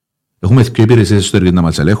 Έχουμε δύο υπηρεσίες εσωτερικές να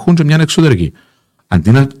μας ελέγχουν και μια εξωτερική.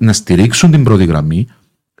 Αντί να στηρίξουν την πρώτη γραμμή,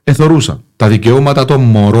 εθωρούσαν τα δικαιώματα των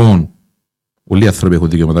μωρών. Όλοι οι άνθρωποι έχουν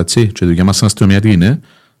δικαιώματα, έτσι, και η δουλειά μας στην αστυνομία τι είναι?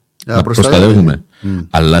 Να προστατεύουμε.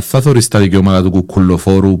 Αλλά θα θωρείς τα δικαιώματα του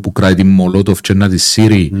κουκουλοφόρου που κρατάει τη Μολότοφ και να τη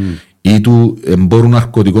σύρει, ή του εμπόρου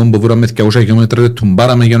ναρκωτικών που βρούμε 200 χιλιόμετρα του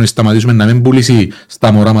μπάραμε για να σταματήσουμε να μην πουλήσει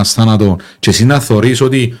στα μωρά μας θάνατο, και εσύ να θωρείς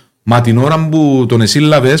ότι μα την ώρα που τον εσύ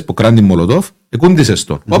λαβες που κρατάει τη Μολότοφ εκούντισες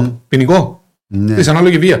τον. Ποινικό. Της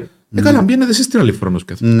ανάλογη βία. Καλά, πιένετε εσείς την άλλη φρόνος.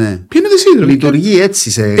 Πιένετε Λειτουργεί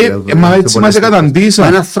έτσι. Μα έτσι μας καταντήσαν.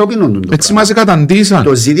 Είναι ανθρώπινο το έτσι μας καταντήσαν.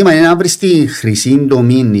 Το ζήτημα είναι να βρεις τη χρυσή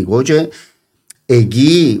τομή, Νίκο, και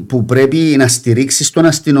εκεί που πρέπει να στηρίξεις τον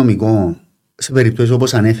αστυνομικό, σε περιπτώσεις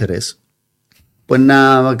όπως ανέφερες, που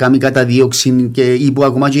να κάνει καταδίωξη ή που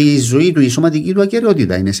ακόμα και η ζωή του, η σωματική του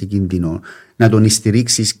ακεραιότητα είναι σε κίνδυνο, να τον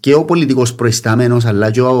στηρίξεις και ο πολιτικός προϊστάμενος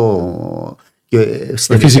αλλά και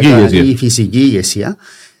η φυσική ηγεσία,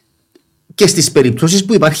 και στις περιπτώσεις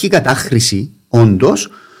που υπάρχει κατάχρηση όντως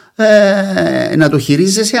να το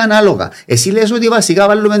χειρίζεσαι ανάλογα. Εσύ λες ότι βασικά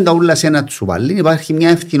βάλουμε τα ούλα σε ένα τσουβάλι, υπάρχει μια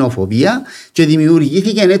ευθυνοφοβία και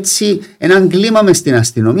δημιουργήθηκε έτσι έναν κλίμα μες στην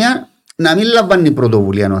αστυνομία να μην λαμβάνει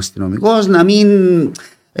πρωτοβουλία ο αστυνομικός, να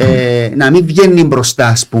μην βγαίνει μπροστά,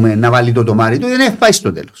 ας πούμε, να βάλει το τομάρι του, δεν πάει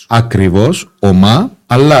στο τέλος. Ακριβώς,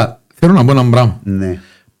 αλλά θέλω να πω ένα πράγμα. Ναι.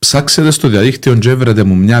 Ψάξετε στο διαδίκτυο και έβρετε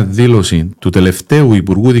μου μια δήλωση του τελευταίου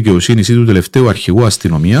Υπουργού Δικαιοσύνης ή του τελευταίου Αρχηγού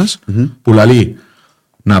Αστυνομίας που λέει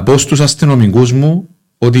να πω στους αστυνομικούς μου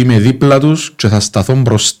ότι είμαι δίπλα τους και θα σταθώ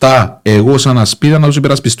μπροστά εγώ σαν ασπίδα να τους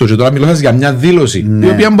υπερασπιστώ. Και τώρα μιλώ για μια δήλωση η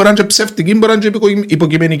οποία μπορεί να είναι ψεύτικη, μπορεί να είναι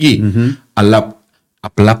υποκειμενική. Αλλά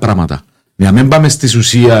απλά πράγματα. Για να μην πάμε στις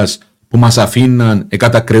ουσίες που μας αφήναν,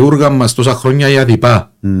 εκατακρεούργαν μας τόσα χρόνια οι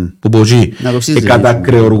αδειπά. Που πω εκεί.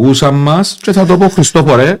 Εκατακρεουργούσαν μας και θα το πω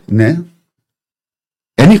Χριστόφορε. Ναι.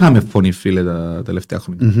 Δεν είχαμε φωνή, φίλε, τα τελευταία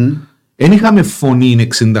χρόνια. Δεν είχαμε φωνή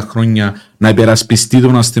 60 χρόνια να υπερασπιστεί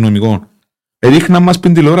των αστυνομικών. Ρίχναν μας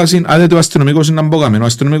την τηλεόραση, άντε το αστυνομικός είναι να μπόγαμε, ο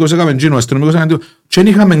αστυνομικός έκαμε τζίνο, ο αστυνομικός έκαμε τζίνο. Και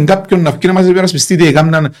δεν είχαμε κάποιον να βγει να μας υπερασπιστεί τι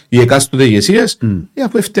έκαναν οι εκάστοτε ηγεσίες,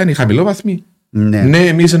 αφού έφτιαν οι χαμηλόβαθμοι. Ναι,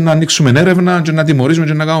 εμείς να ανοίξουμε έρευνα και να τιμωρήσουμε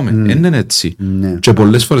και να κάνουμε. Είναι έτσι. Και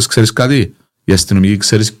πολλές φορές ξέρεις κάτι, οι αστυνομικοί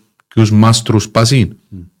ξέρεις ποιους μάστρους πασίν.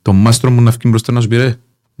 Τον μάστρο μου να βγει μπροστά να σου πει ρε,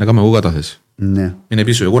 να κάνουμε εγώ κατάθεση. Είναι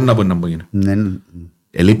πίσω, εγώ να πω να πω γίνει.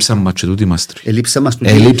 Ελείψαν μας και τούτοι μάστροι. Ελείψαν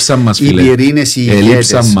μας φίλε.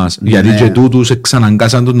 Ελείψαν μας. Γιατί και τούτους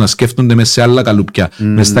εξαναγκάσαν τους να σκέφτονται μες σε άλλα καλούπια.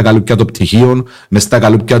 Μες στα καλούπια των πτυχίων, μες στα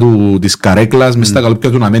καλούπια της καρέκλας, μες στα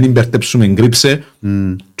καλούπια του να μην υπερτέψουμε εγκρύψε.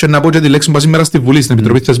 Και να πω και τη λέξη που πας σήμερα στη Βουλή, στην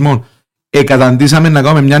Επιτροπή Θεσμών. Εκαταντήσαμε να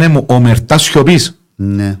κάνουμε μια ομερτά σιωπής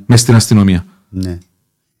μες στην αστυνομία.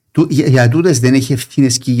 Για τούτες δεν έχει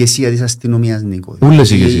ευθύνες και η ηγεσία της αστυνομίας, Νίκο?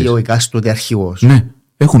 Όλες οι ηγεσίες. Ή ο εκάστοτε αρχηγός. Ναι,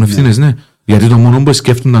 έχουν ευθύνες, ναι. Γιατί το μόνο που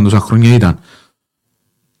σκέφτονταν τόσα χρόνια ήταν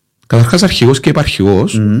καταρχάς αρχηγός και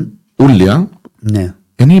υπαρχηγός, ούλια,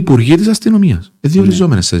 είναι οι υπουργοί της αστυνομίας.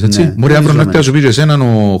 Διοριζόμενες έτσι. Μπορεί αύριο να έρθει να σου πει και εσέναν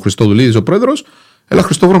ο Χριστοδουλίδης ο πρόεδρος, έλα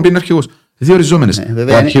Χριστόφορο πει είναι αρχηγός. Διοριζόμενες.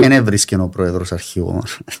 Βέβαια δεν έβρισκε ο πρόεδρος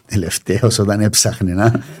αρχηγός τελευταίος όταν έψαχνε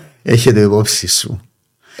να έχετε υπόψη σου.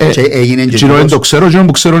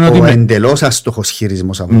 Ο εντελώς άστοχος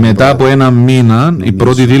χειρισμός. Μετά από ένα μήνα, η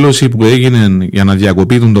πρώτη δήλωση που έγινε για να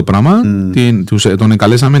διακοπεί το πράγμα, τον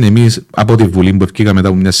εγκαλέσαμε εμείς από τη Βουλή που ευκήκα μετά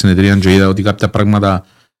από μια συνεδρία και είδα ότι κάποια πράγματα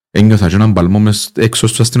ένιωθα και έναν παλμό έξω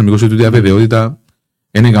στους αστυνομικούς ότι η αβεβαιότητα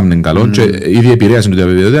δεν έκαμε καλό και ήδη επηρέασε την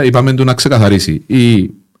αβεβαιότητα. Είπαμε του να ξεκαθαρίσει ή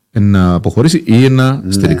να αποχωρήσει ή να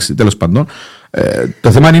στηρίξει. Τέλος πάντων,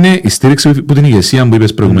 το θέμα είναι η στήριξη που την ηγεσία που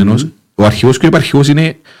είπες προηγουμένως. Ο αρχηγός και ο υπαρχηγός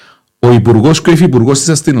είναι ο υπουργός και ο υφυπουργός της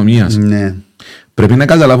αστυνομίας. Πρέπει να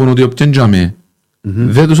καταλάβουν ότι όποιον τζάμε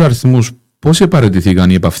δεν τους αριθμούς πόσοι παραιτηθήκαν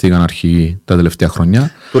ή επαφθήκαν αρχηγοί τα τελευταία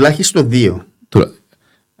χρόνια. Τουλάχιστον 2.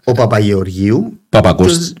 Ο Παπαγεωργίου.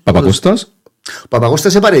 Παπακώστας. Ο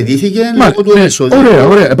Παπακώστας επαρετήθηκε λόγω του επεισόδιου.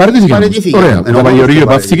 Ωραία, παραιτηθήκαν. Ο Παπαγεωργίου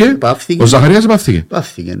επαφθήκε. Ο Ζαχαρίας επαφθήκε.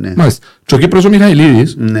 Και ο Κύπρος ο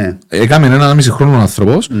Μιχαηλίδης έκαμε 1,5 χρόνο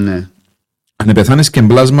άνθρωπος. Αν πεθάνεις και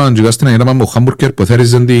μπλάσμα και κάστηνα για να πάμε ο χάμπουργκερ που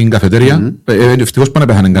θέριζαν την καφετέρια, ευτυχώς πάνε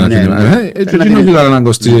πεθάνε κανένα.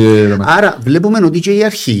 Άρα βλέπουμε ότι και οι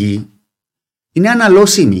αρχηγοί είναι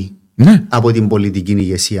αναλώσιμοι από την πολιτική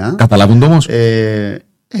ηγεσία. Καταλάβουν το όμως.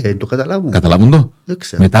 Το καταλάβουν. Καταλάβουν το.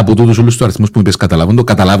 Μετά από τούτους όλους τους αριθμούς που είπες καταλάβουν το.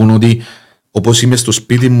 Καταλάβουν ότι όπως είμαι στο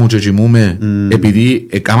σπίτι μου και κοιμούμαι επειδή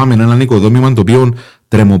έκαναμε έναν οικοδόμημα το οποίο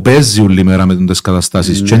τρεμοπαίζει όλη μέρα με τις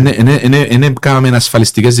καταστάσεις και δεν κάναμε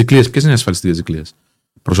ασφαλιστικές δικλείες. Ποιες είναι οι ασφαλιστικές δικλείες?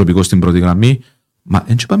 Προσωπικό στην πρώτη γραμμή. Μα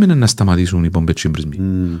δεν πάμε να σταματήσουν οι πομπετσίμπρισμοι.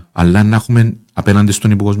 Αλλά να έχουμε απέναντι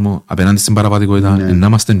στον υποκοσμό, απέναντι στην παραβατικότητα, να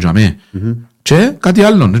είμαστε τζαμέ. Και κάτι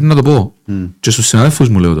άλλο, να το πω. Και στους συναδέλφους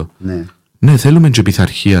μου λέω το. Ναι, θέλουμε και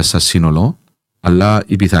πειθαρχία σαν σύνολο, αλλά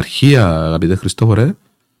η πειθαρχία, αγαπητέ Χριστόφορε,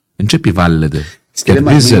 δεν επιβάλλεται. Στέλνει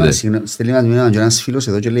μας μήνυμα και ένας φίλος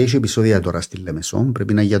εδώ και λέει έχει επεισόδια τώρα στη Λεμεσό,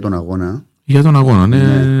 πρέπει να είναι για τον αγώνα. Για τον αγώνα,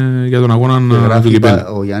 ναι. Για τον αγώνα του κυπέλλου.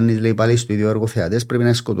 Ο Γιάννης λέει πάλι στο ίδιο έργο θεατές πρέπει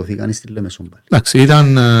να σκοτωθήκαν στη Λεμεσό. Εντάξει,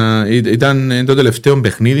 ήταν το τελευταίο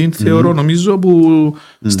παιχνίδι, θεωρώ, νομίζω, που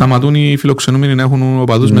σταματούν οι φιλοξενούμενοι να έχουν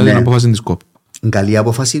οπαδούς με την απόφαση της ΚΟΠ. Καλή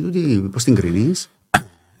απόφαση του, πώς την κρίνεις?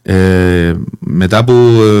 Μετά που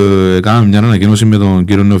κάναμε μια ανακοίνωση με τον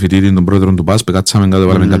κύριο Νεοφοιτήτη, τον πρόεδρο του ΠΑΣ, κάτσαμε κάτω,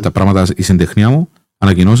 βάλαμε κάποια πράγματα η συντεχνία μου,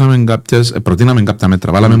 ανακοινώσαμε προτείναμε κάποια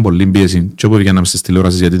μέτρα, βάλαμε πολλή πίεση και όπου βγαίναμε στις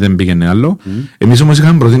τηλεόρασεις γιατί δεν πήγαινε άλλο. Εμείς όμως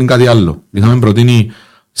είχαμε προτείνει κάτι άλλο. Είχαμε προτείνει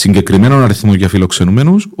συγκεκριμένο αριθμό για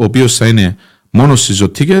φιλοξενούμενους, ο οποίος θα είναι μόνο στις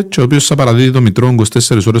ζωτίκες και ο οποίος θα παραδίδει το μητρό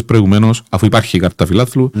 24 ώρες προηγουμένως, αφού υπάρχει η κάρτα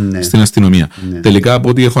φιλάθλου, στην αστυνομία. Τελικά, από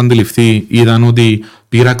ό,τι έχω αντιληφθεί, είδαν ότι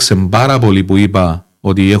πείραξε πάρα πολύ που είπα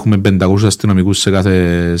ότι έχουμε 500 αστυνομικούς σε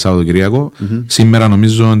κάθε Σαββατοκυριακό. Σήμερα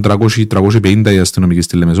νομίζω 300-350 οι αστυνομικοί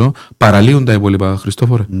στη Λεμεσό. Παραλύουν τα υπόλοιπα,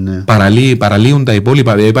 Χριστόφορε. Παραλύουν τα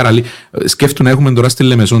υπόλοιπα. Σκέφτομαι να έχουμε τώρα στη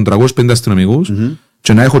Λεμεσό 350 αστυνομικούς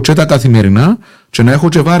και να έχω και τα καθημερινά και να έχω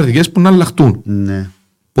και βάρδιες που να αλλάχτούν.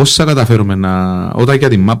 Πώς θα καταφέρουμε να. Όταν για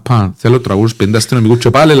τη μάπα θέλω 350 αστυνομικούς και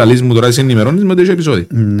πάλι λαλείς μου τώρα εσύ ενημερώνεις με τέτοιο επεισόδιο.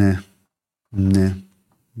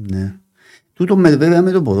 Ναι. Τούτο βέβαια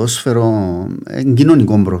με το ποδόσφαιρο είναι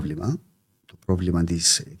κοινωνικό πρόβλημα. Το πρόβλημα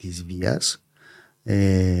της βίας.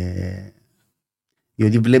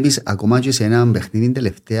 Διότι βλέπεις ακόμα και σε ένα παιχνίδι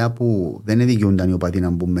τελευταία που δεν δικαιούνταν οι οπαδοί να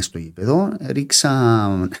μπουν μες στο γήπεδο,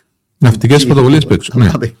 ρίξαν. Ναυτικές πρωτοβουλίες παίξουν.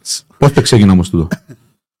 Ναι. Πώς θα ξεκινάμε όμως τούτο.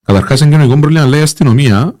 Καταρχάς, είναι κοινωνικό πρόβλημα, λέει η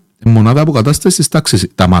αστυνομία, μονάδα αποκατάστασης της τάξης,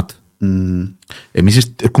 τα ΜΑΤ.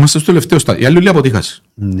 Εμείς ερχόμαστε στο τελευταίο στάδιο. Οι άλλοι όλοι αποτύχασαν.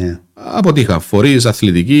 Αποτύχα. Φορείς,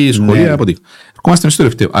 αθλητική, σχολεία, αποτύχα. Ερχόμαστε στο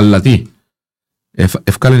τελευταίο. Αλλά τι,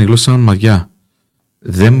 ευκάλεν η γλώσσα μαγιά.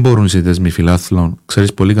 Δεν μπορούν οι δεσμοί φιλάθλων,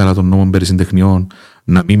 ξέρεις πολύ καλά τον νόμο περί συντεχνιών,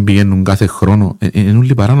 να μην πηγαίνουν κάθε χρόνο. Είναι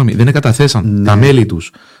όλοι παράνομοι. Δεν καταθέσαν τα μέλη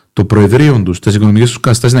τους, το προεδρείο τους, τις οικονομικές τους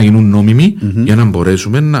καταστάσεις να γίνουν νόμιμοι για να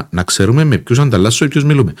μπορέσουμε να ξέρουμε με ποιους ανταλλάσσουμε και ποιους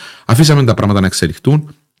μιλούμε. Αφήσαμε τα πράγματα να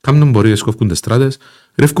εξελιχθούν, κάνουν πορείες, κόφκουν τις στράτες,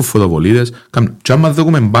 ρίφκουν φωτοβολίδες, και άμα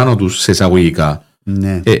δούμε πάνω τους σε εισαγωγικά,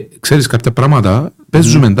 ξέρεις κάποια πράγματα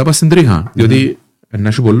παίζουμε μετά στην τρίχα. Διότι να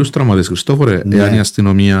έχει πολλούς τραυματίες, Χριστόφορε, εάν η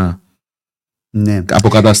αστυνομία.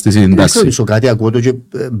 Αποκατάσταση στην τάξη. Να ρωτήσω κάτι, ακούω το και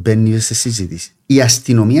μπαίνει σε συζήτηση. Η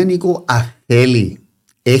αστυνομία, Νίκο, θέλει,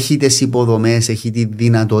 έχει τις υποδομές, έχει τη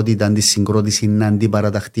δυνατότητα τη συγκρότηση να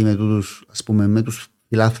αντιπαραταχθεί με τους, ας πούμε, με τους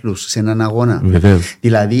φιλάθλους σε έναν αγώνα. Βεβαίως.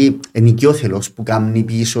 Δηλαδή, είναι οικειόθελος που κάνει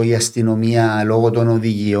πίσω η αστυνομία λόγω των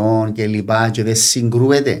οδηγιών και δεν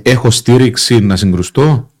συγκρούεται. Έχω στήριξη να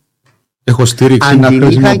συγκρουστώ. Έχω στήριξη να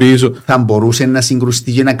χρησιμοποιήσω. Θα μπορούσε να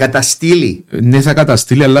συγκρουστεί και να καταστήλει. Ναι, θα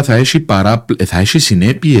καταστήλει, αλλά θα έχει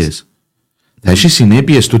συνέπειες. Θα έχει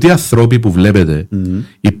συνέπειες. Τούτοι ανθρώποι που βλέπετε,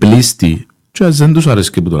 οι πλήστοι, και ας δεν τους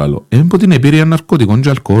αρέσει και που το άλλο, είναι από την επίρρεια ναρκωτικών και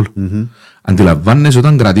αλκοόλ. Αντιλαμβάνεσαι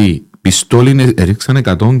όταν κρατεί πιστόλι, έριξαν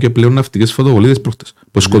 100 και πλέον ναυτικές φωτοβολίδες προχτές.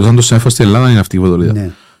 Που σκοτώσαν το σέφο στην Ελλάδα η ναυτική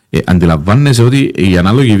φωτοβολίδα. Αντιλαμβάνεσαι ότι η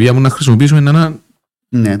ανάλογη βία που να χρησιμοποιήσουμε είναι ένα.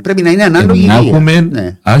 Ναι, πρέπει να είναι ανάλογη. Να έχουμε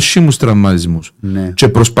άσχημους τραυματισμούς. Και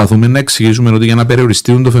προσπαθούμε να εξηγήσουμε ότι για να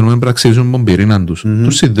περιοριστούν το φαινόμενο πρέπει να εξηγήσουμε τον πυρήνα τους.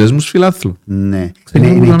 Τους συνδέσμους φιλάθλων. Ναι,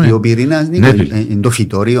 και ο πυρήνας είναι το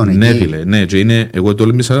φυτόριο. Ναι, φίλε, ναι, και είναι, εγώ το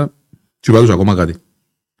λέμισα και είπα τους ακόμα κάτι.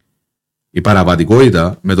 Η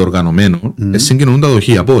παραβατικότητα με το οργανωμένο συγκοινωνούν τα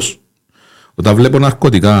δοχεία. Πώς? Όταν βλέπω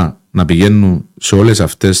ναρκωτικά να πηγαίνουν σε όλες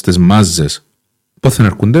αυτές τις μάζες, πώς θα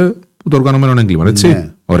έρχονται? Το οργανωμένο έγκλημα,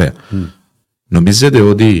 έτσι. Ωραία. Νομίζετε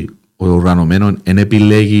ότι ο οργανωμένο δεν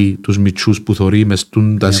επιλέγει τους μητσούς που θωρεί μες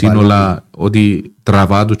τα σύνολα ότι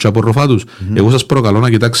τραβά τους και απορροφά τους? Εγώ σας προκαλώ να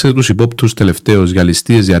κοιτάξετε τους υπόπτους τελευταίους για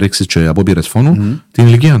ληστείες, για ρήξεις και απόπειρες φόνου, την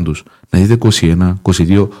ηλικία τους. Να δείτε 21,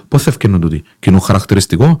 22, πώς θα ευκαινούν τούτοι? Κοινό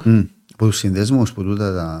χαρακτηριστικό. Από τους συνδέσμους που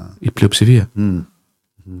τούτα τα. Η πλειοψηφία.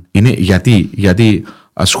 Είναι γιατί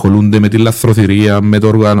ασχολούνται με τη λαθροθυρία,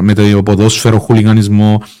 με το ποδόσφαιρο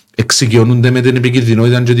χουλιγανισμό, εξοικειώνονται με την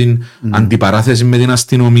επικίνδυνοτητα και την αντιπαράθεση με την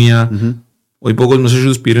αστυνομία. Ο υπόκοσμος έχει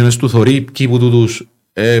τους πυρήνες του θωρεί, εκεί που τους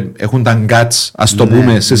έχουν τα γκάτς, ας το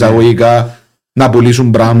πούμε, σε εισαγωγικά, να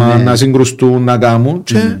πουλήσουν πράγμα, να συγκρουστούν, να κάνουν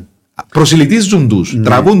και προσιλητίζουν τους,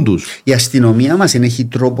 τραβούν τους. Η αστυνομία μας έχει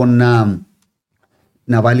τρόπο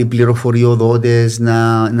να βάλει πληροφοριοδότες,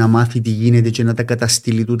 να μάθει τι γίνεται και να τα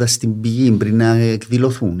καταστήλει τούτα στην πηγή πριν να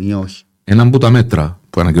εκδηλωθούν ή όχι. Ένα από τα μέτρα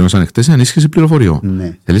που ανακοινώσαν χτες είναι ενίσχυση πληροφοριών.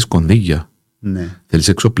 Θέλεις κονδύλια, θέλεις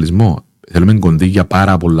εξοπλισμό. Θέλουμε κονδύλια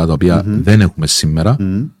πάρα πολλά τα οποία δεν έχουμε σήμερα.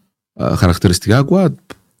 Χαρακτηριστικά ακούω.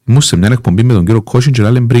 Ήμουν σε μια εκπομπή με τον κύριο Κόσιν και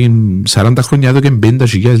λέει πριν 40 χρόνια έδωκε 50.000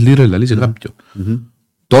 λίρες δηλαδή σε κάποιο.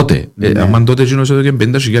 Τότε, αν τότε γίνωσε έδωκε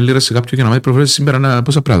 50.000 λίρες σε κάποιο και να μάθει προφορές σήμερα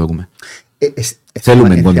πόσα πράγματα δούμε.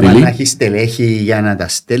 Θέλουμε κονδύλι. Να έχει στελέχη για να τα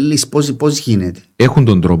στέλνεις, πώς γίνεται? Έχουν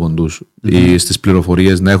τον τρόπο τους στις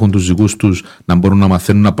πληροφορίες, να έχουν τους δικούς τους, να μπορούν να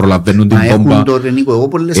μαθαίνουν, να προλαβαίνουν την πόμπα. Έχουν το Νίκο, εγώ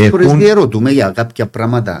πολλές φορές διαρωτούμε για κάποια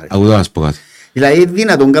πράγματα. Αγουδά, πω κάτι. Δηλαδή,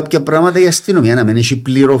 δυνατόν κάποια πράγματα η αστυνομία να μην έχει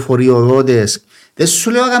πληροφοριοδότες. Δεν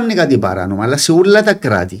σου λέω να κάνει κάτι παράνομο, αλλά σε όλα τα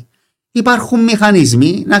κράτη υπάρχουν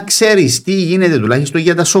μηχανισμοί να ξέρεις τι γίνεται τουλάχιστον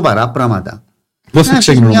για τα σοβαρά πράγματα. Πώς θα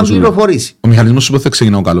ξεκινούν όμως? Ο μηχανισμός σου πώς θα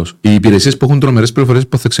ξεκινά ο καλός? Οι υπηρεσίες που έχουν τρομερές πληροφορίες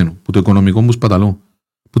πώς θα ξεκινούν? Που το οικονομικό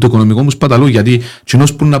μου σπαταλώ. Γιατί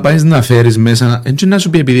κοινός που να πάει να φέρεις μέσα, έτσι να σου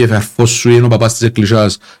πει επειδή εφαρφός σου είναι ο παπάς της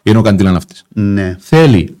εκκλησιάς ή είναι ο καντήλαν αυτής. Ναι.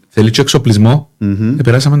 Θέλει και εξοπλισμό.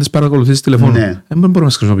 Περάσαμε τις παρακολουθήσεις τηλεφώνου. Ναι. Δεν μπορούμε να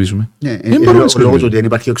τις χρησιμοποιήσουμε. Λόγω του ότι δεν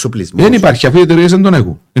υπάρχει εξοπλισμό. Δεν υπάρχει, αφού οι εταιρείες δεν τον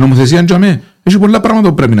έχουν. Η νομοθεσία είναι τζαμέ. Έχει πολλά πράγματα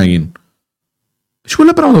που πρέπει να γίνουν.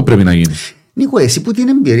 Νίκο, εσύ που την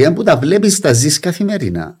εμπειρία που τα βλέπεις, τα ζεις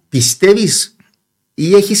καθημερινά, πιστεύεις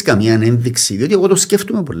ή έχεις καμία ένδειξη? Διότι εγώ το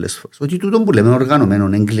σκέφτομαι πολλές φορές, ότι τούτο που λέμε οργανωμένο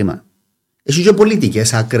έγκλημα έχει και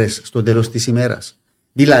πολιτικές άκρες στο τέλος της ημέρας.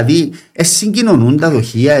 Δηλαδή, συγκοινωνούν τα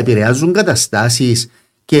δοχεία, επηρεάζουν καταστάσεις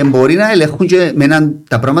και μπορεί να ελέγχουν και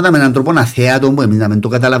τα πράγματα με έναν τρόπο αθέατο που εμείς να μην το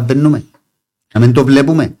καταλαβαίνουμε, να μην το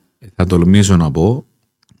βλέπουμε. Θα τολμήσω να πω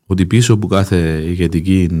ότι πίσω από κάθε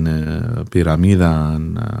ηγετική πυραμίδα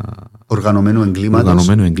οργανωμένου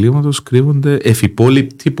εγκλήματος κρύβονται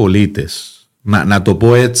εφυπόλοιπτοι πολίτες. Να το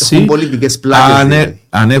πω έτσι. Έχουν πολιτικές πλάτες.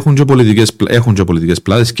 Αν έχουν και πολιτικές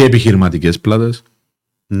πλάτες και επιχειρηματικές πλάτες.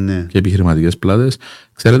 Ναι. Και επιχειρηματικές πλάτες.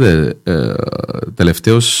 Ξέρετε,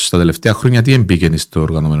 στα τελευταία χρόνια τι εμπήκαινε στο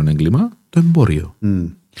οργανωμένο έγκλημα? Το εμπόριο.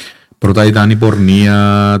 Πρώτα ήταν η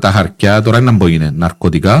πορνεία, τα χαρτιά, τώρα είναι να μπω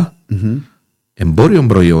ναρκωτικά, εμπόριο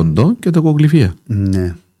προϊόντων και τοκογλυφία.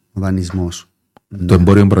 Ναι, δανεισμός. Το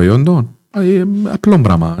εμπόριο προϊόντων, απλό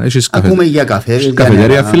πράγμα. Ακούμε για καφέ.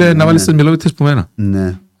 Καφετέρια, φίλε, να βάλεις τις μιλόβιτες που μένα.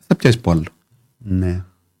 Ναι. Θα πιάσεις που άλλο. Ναι.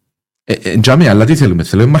 Τζαμί, αλλά τι θέλουμε?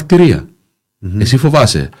 Θέλουμε μαρτυρία. Εσύ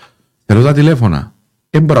φοβάσαι. Θέλω τα τηλέφωνα.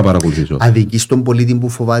 Δεν μπορώ να παρακολουθήσω. Αδικείς τον πολίτη που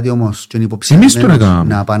φοβάται όμως και είναι υποψηφισμένος.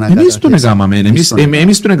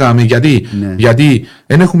 Εμείς τον έκαναμε. Γιατί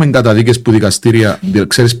δεν έχουμε καταδίκες που δικαστήρια.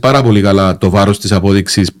 Ξέρεις πάρα πολύ καλά το βάρος της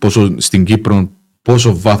απόδειξης πόσο στην Κύπρο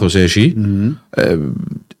πόσο βάθος έχει.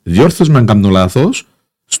 Διόρθωσμα αν κάνω λάθος,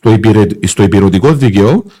 στο υπηρετικό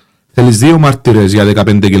δίκαιο θέλεις 2 μάρτυρες για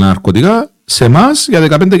 15 κιλά ναρκωτικά. Σε εμάς για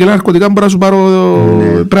 15 κιλά ναρκωτικά πρέπει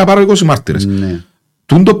να πάρω 20 μάρτυρες.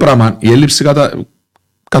 Τούν το πράγμα, η έλλειψη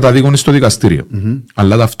καταδίκων στο δικαστήριο.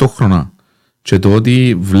 Αλλά ταυτόχρονα και το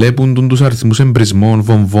ότι βλέπουν τους αριθμούς εμπρισμών,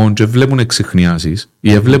 βομβών και βλέπουν εξιχνιάσεις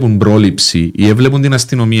ή βλέπουν πρόληψη ή βλέπουν την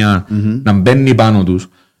αστυνομία να μπαίνει πάνω τους.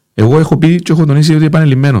 Εγώ έχω πει και έχω τονίσει ότι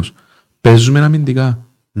επανελειμμένος. Παίζουμε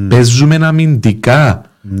αμυντικά.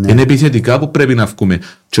 Είναι επιθετικά που πρέπει να βγούμε.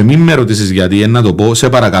 Και μην με ρωτήσεις γιατί, να το πω, σε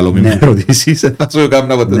παρακαλώ, μην με ρωτήσεις. Θα σου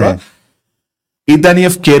κάνω αποτελώ. Ήταν η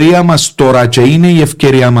ευκαιρία μας τώρα και είναι η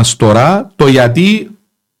ευκαιρία μας τώρα το γιατί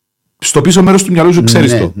στο πίσω μέρος του μυαλού σου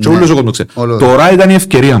ξέρεις το. Και όλος ο κόσμος ξέρει. Τώρα ήταν η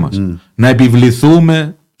ευκαιρία μας να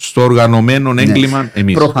επιβληθούμε στο οργανωμένο έγκλημα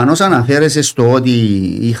εμείς. Προφανώς αναφέρεσαι στο ότι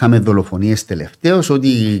είχαμε δολοφονίες τελευταίως,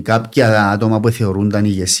 ότι κάποια άτομα που θεωρούνταν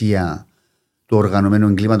ηγεσία του οργανωμένου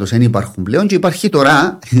εγκλήματος δεν υπάρχουν πλέον και υπάρχει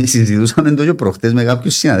τώρα, συζητούσαμε το και προχτές με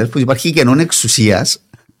κάποιους συναδέλφους, υπάρχει κενόν εξουσίας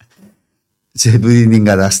σε τούτη την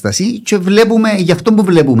κατάσταση και βλέπουμε, γι' αυτό που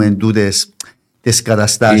βλέπουμε τούτες τις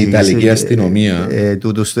καταστάσεις. Η Ιταλική αστυνομία,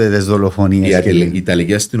 τις δολοφονίες. Η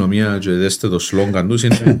Ιταλική αστυνομία, και δέστε το σλόγγαν τους,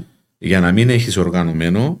 είναι για να μην έχεις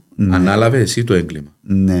οργανωμένο, ανάλαβε εσύ το έγκλημα.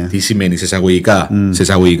 Τι σημαίνει σε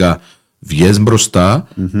εισαγωγικά? Βγες μπροστά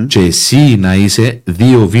και εσύ να είσαι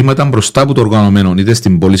 2 βήματα μπροστά από το οργανωμένο. Είτε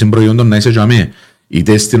στην πώληση προϊόντων να είσαι τζαμέ,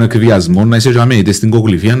 είτε στην εκβιασμό να είσαι τζαμέ, είτε στην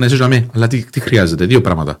κογλυφία να είσαι τζαμέ. Αλλά τι χρειάζεται? 2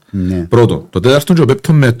 πράγματα. Πρώτο, το 4ο και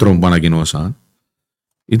 5ο μέτρο που ανακοινώσαν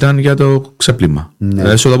ήταν για το ξέπλυμα.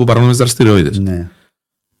 Έσοδα από παράνομες δραστηριότητες.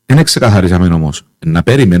 Δεν ξεκαθαρίσαμε όμως να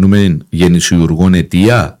περιμένουμε γεννησιουργών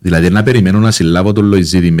αιτία, δηλαδή να περιμένω να συλλάβω τον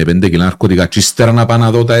Λοϊζίδη με 5 κιλά ναρκωτικά και ύστερα να πάω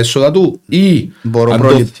να δω τα έσοδα του ή μπορώ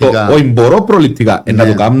προληπτικά. Να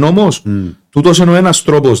το κάνω όμως. Τούτος είναι ο ένας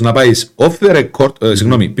τρόπος να πάει off the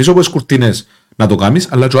record, πίσω από τις κουρτίνες να το κάνεις,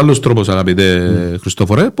 αλλά και ο άλλος τρόπος, αγαπητέ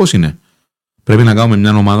Χριστόφορε, πώς είναι? Πρέπει να κάνουμε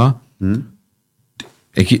μια ομάδα.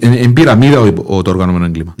 Εν πυραμίδα το οργανωμένο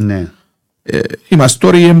έγκλημα. Οι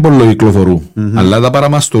μαστόροι έμπολο κυκλοφορούν, αλλά τα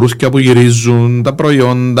παραμαστορούσκια που γυρίζουν, τα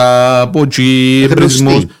προϊόντα, από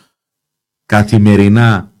εμπρισμούς,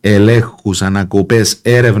 καθημερινά ελέγχους, ανακοπές,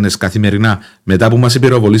 έρευνες καθημερινά. Μετά που μας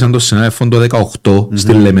υπεροβολήσαν το συνάδελφο το 18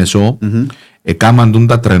 στη Λεμεσό, εκάμαντουν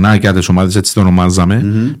τα τρενάκια τις ομάδες, έτσι το ονομάζαμε,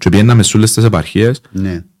 και πιέναμε σε όλες τις επαρχίες,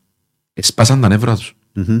 σπάσαν τα νεύρα τους.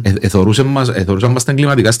 Εθωρούσαν μας τα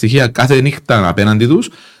εγκληματικά στοιχεία κάθε νύχτα απέναντι τους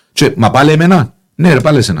και μα πάλι εμένα, ναι ρε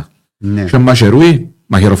πάλι εσένα. Και μαχαιρούι,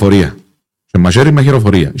 μαχαιροφορία. Και μαχαιρούι,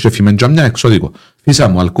 μαχαιροφορία. Και φημεντζάμια εξώδικο. Φύσα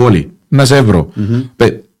μου, αλκοόλι, να σε ευρώ.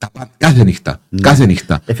 Κάθε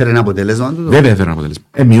νύχτα. Έφερε ένα αποτέλεσμα του? Βέβαια έφερε ένα αποτέλεσμα.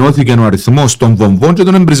 Μειώθηκε ο αριθμός των βομβών και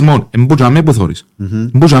των εμπρισμών. Εμπούτζαμε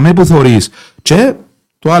που θωρείς. Και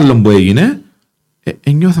το άλλο που έγινε,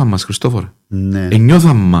 ενιώθαν μας, Χριστόφορε. Ναι.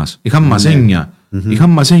 Ενιώθαν μας. Είχαν μας έννοια. Είχαν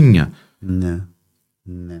μας έννοια. Ναι.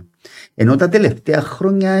 Ναι. Ενώ τα τελευταία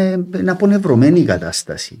χρόνια είναι απονευρωμένη η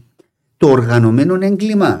κατάσταση. Το οργανωμένο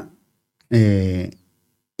έγκλημα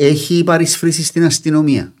έχει παρισφρήσει στην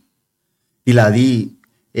αστυνομία. Δηλαδή,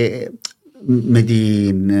 με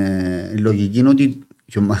την λογική ότι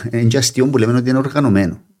είναι και αστείο που λέμε ότι είναι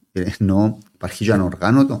οργανωμένο. Ενώ υπάρχει και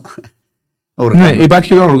ανοργάνωτο. Ναι,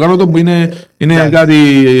 υπάρχει και οργάνωτο που είναι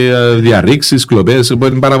κάτι διαρρήξεις, κλοπές, που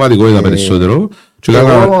είναι παραβατικότητα περισσότερο.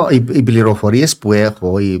 Εγώ οι πληροφορίες που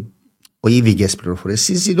έχω, οι ειδικές πληροφορίες,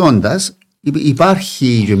 συζητώντας,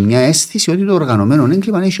 υπάρχει και μια αίσθηση ότι το οργανωμένο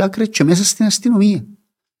έγκλημα έχει άκρες και μέσα στην αστυνομία.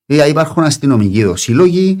 Υπάρχουν αστυνομικοί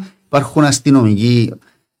δοσύλλογοι, υπάρχουν αστυνομικοί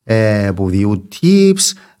που διούν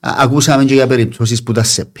tips, ακούσαμε και για περιπτώσεις που ήταν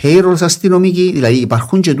σε payrolls αστυνομικοί, δηλαδή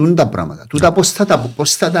υπάρχουν και τούτα πράγματα. Τούτα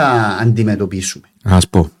πώς θα τα αντιμετωπίσουμε. Ας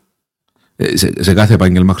πω, σε κάθε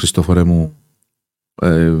επάγγελμα, Χριστόφορε μου,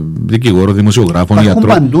 δικηγόρο, δημοσιογράφο, γιατρό. Υπάρχουν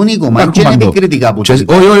παντού Νίκο, και είναι επικριτικά που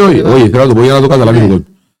όχι, θέλω να το πω για να το καταλάβει.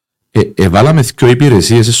 Εβάλαμε δύο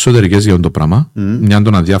υπηρεσίες εσωτερικές για το πράγμα, μια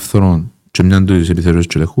των αδιάφθορων και μια των επιθεωρήσεων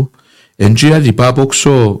του ελέγχου. Έτσι αντιπά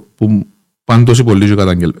απόξω που πάνε τόσοι πολλοί και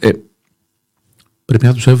καταγγέλουν. Πρέπει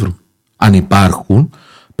να τους έβρουν. Αν υπάρχουν,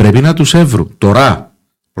 πρέπει να τους έβρουν. Τώρα,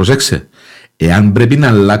 προσέξτε, εάν πρέπει να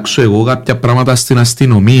αλλάξω εγώ κάποια πράγματα στην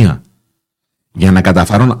αστυνομία για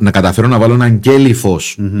να καταφέρω να βάλω έναν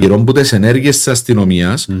κέλυφος γύρω από τις ενέργειες της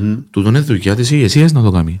αστυνομίας, τούτο είναι δουλειά της ηγεσίας να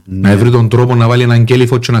το κάνει. Να βρει τον τρόπο να βάλει έναν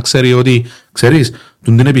κέλυφο και να ξέρει ότι, ξέρεις,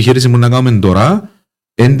 την επιχείρηση που να κάνουμε τώρα,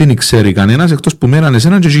 δεν την ξέρει κανένας εκτός που μέναν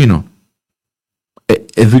εσένα και εκείνο.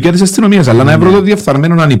 Δουλειά της αστυνομίας, αλλά να βρω το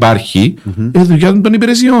διαφθαρμένο αν υπάρχει, δουλειά των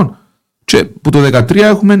υπηρεσιών. Και που το 2013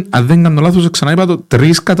 έχουμε, αν δεν κάνω λάθος, ξανά είπα το,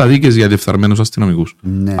 3 καταδίκες για διαφθαρμένους αστυνομικούς.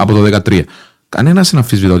 Από το 2013. Κανένας δεν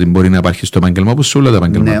αμφισβητά ότι μπορεί να υπάρχει στο επάγγελμα όπως σε όλα τα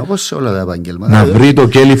επαγγέλματα. Ναι, όπως σε όλα τα επαγγέλματα. Να βρει το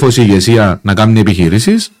κέλυφος η ηγεσία να κάνει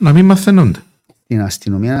επιχειρήσεις, να μην μαθαίνονται. Στην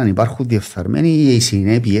αστυνομία, αν υπάρχουν διαφθαρμένοι, οι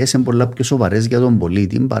συνέπειες είναι πολλά πιο σοβαρές για τον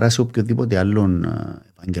πολίτη παρά σε οποιοδήποτε άλλον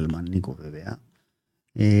επάγγελμα, Νίκο, βέβαια.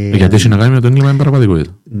 Γιατί έχει να κάνει με το έγκλημα είναι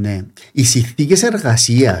παραπατικότητα. Ναι. Οι συνθήκες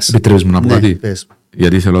εργασίας. Επιτρέπεις μου να πω κάτι.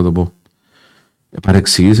 Γιατί θέλω να το πω.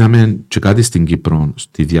 Παρεξηγήσαμε και κάτι στην Κύπρο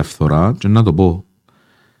στη διαφθορά, και να το πω.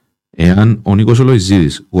 Εάν ο Νίκος ο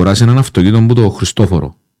Λοϊζίδης αγοράσει έναν αυτοκίνητο που το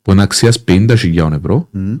Χριστόφορο, που είναι αξίας 50.000 ευρώ,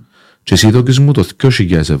 και εσύ δώκεις μου το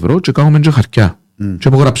 2.000 ευρώ και κάνουμε και χαρτιά. Και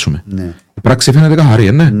απογράψουμε. Η πράξη φαίνεται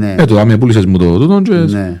καθαρή, ναι. Το δάμε πούλησες μου το τούτο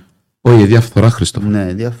και... Όχι, διαφθορά, Χριστόφορο.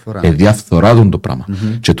 Ναι, διαφθορά. Διαφθορά το πράγμα.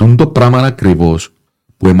 Και το πράγμα ακριβώς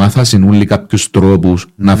που εμάθα συνούλοι κάποιους τρόπους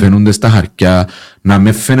να φαίνονται στα χαρτιά, να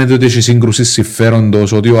με φαίνεται ότι έχει σύγκρουση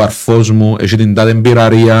συμφέροντος, ότι ο αρφός μου έχει την τάδε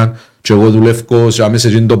πειραρία και εγώ δουλεύω σε άμεσα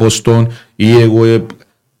εκείνο το ποστόν ή εγώ...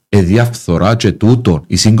 διαφθορά και τούτο.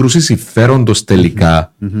 Η σύγκρουση συμφέροντος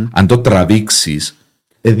τελικά, αν το τραβήξεις,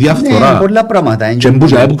 διαφθορά. Ναι, πολλά πράγματα. Και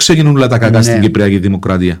εμπούζα που ξεκινούν όλα τα κακά στην Κυπριακή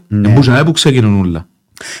Δημοκρατία. Εμπούζα που ξεκινούν όλα.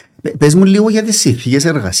 Πες μου λίγο για τις συνθήκες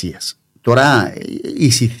εργασίας. Τώρα, οι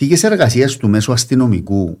συνθήκες εργασίας του μέσου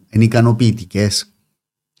αστυνομικού είναι ικανοποιητικές.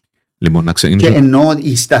 Λοιπόν, να ξεκινήσω. Και ενώ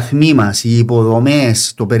οι σταθμοί μας, οι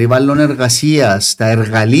υποδομές, το περιβάλλον εργασίας, τα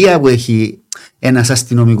εργαλεία που έχει ένας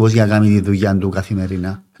αστυνομικός για να κάνει τη δουλειά του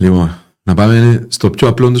καθημερινά. Λοιπόν, να πάμε στο πιο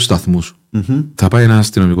απλό του σταθμούς. Θα πάει ένας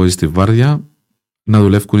αστυνομικός στη βάρδια, να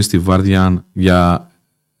δουλεύουν στη βάρδια για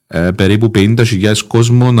περίπου 50.000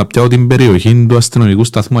 κόσμο να πιάω την περιοχή του αστυνομικού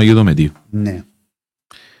σταθμού Αγίου Δομετίου. Ναι.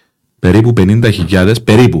 Περίπου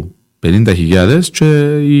 50.000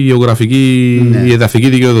 και η γεωγραφική, η εδαφική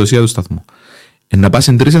δικαιοδοσία του σταθμού. Να πας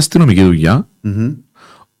σε 3 αστυνομική δουλειά,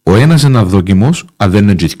 ο ένας είναι δοκιμός, αν δεν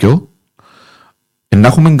είναι τζιθκιό, να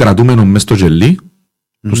έχουμε κρατούμενο μες στο γελί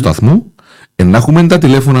του σταθμού, να έχουμε τα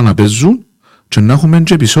τηλέφωνα να παίζουν και να έχουμε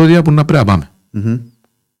και επεισόδια που να πρέπει να πάμε.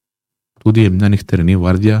 Τούτη είναι μια νυχτερινή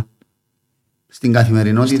βάρδια στην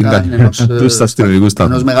καθημερινότητα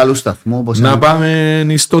ενός μεγάλου σταθμού. Να πάμε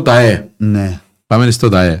στο ΤΑΕ. Ναι. Πάμε στο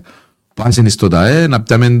ΤΑΕ. Πάμε στο ΤΑΕ να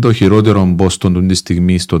πιάμε το χειρότερο πόστον τη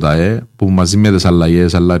στιγμή στο ΤΑΕ, που μαζί με τις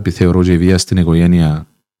αλλαγές, αλλά επιθεωρώ και η βία στην οικογένεια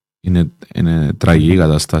είναι τραγική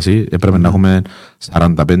κατάσταση. Έπρεπε να έχουμε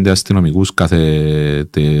 45 αστυνομικούς κάθε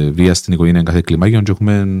βία στην οικογένεια, κάθε κλιμάκιο, και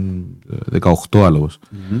έχουμε 18 άλλους.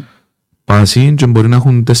 Πάση και μπορεί να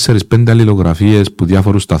έχουν 4-5 αλληλογραφίες που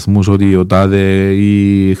διάφορους σταθμούς ότι ο τάδε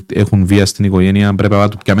ή έχουν βία στην οικογένεια, πρέπει να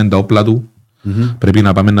πιάμε τα όπλα του, πρέπει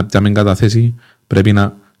να πάμε να πιάμε καταθέση, πρέπει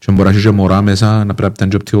να... και μπορεί να έχει και μωρά μέσα, να πρέπει να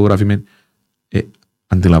πιάνε και οπτικογραφημένοι.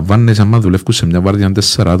 Αντιλαμβάνεσαι άμα δουλεύουν σε μια βάρδια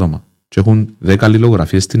 4 άτομα και έχουν 10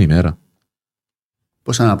 αλληλογραφίες την ημέρα.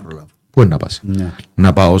 Πώς να προλάβω. Πού είναι να πας.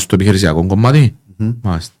 Να πάω στο επιχειρησιακό κομμάτι,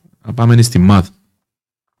 Μάλιστα. Πάμε στη ΜΑΔ.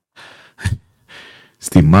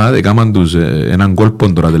 Στη ΜΑΔ έκαναν τους έναν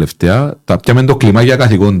κόλπο τώρα τελευταία, τα πιάμε το κλιμάκια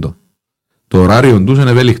καθηκόντο. Το ωράριο τους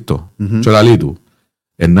είναι ευέλικτο. Και λαλί του.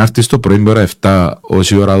 Να έρθει στο πρωί ώρα 7,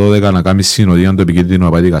 όση ώρα 12 να κάνει συνοδεία το επικίνδυνο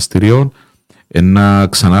να πάει δικαστήριο, να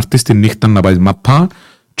ξανάρθει στη νύχτα να πάει μάπα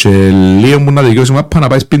και λίγο μου να δικαιώσει μάπα να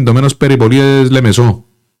πάει πιντωμένος περιπολίες Λεμεσό.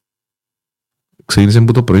 Ξεκίνησε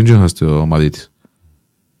που το πρωί και στο μαδί της.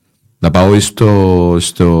 Να πάω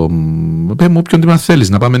στο πες μου όποιον τιμά θέλεις,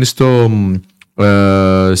 να πάμε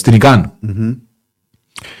στην ΙΚΑΝ.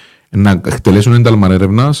 Να εκτελέσουν ένταλμα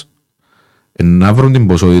έρευνας, να βρουν την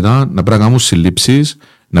ποσότητα, να πρέπει να κάνουν συλλήψεις,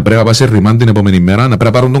 να πρέπει να πάει σε ρημάν την επόμενη μέρα, να πρέπει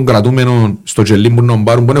να πάρουν τον κρατούμενο στο τζελί που να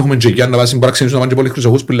πάρουν, που έχουμε τζεκιά να πάσουν πράξεις, να πάνε και πολλοί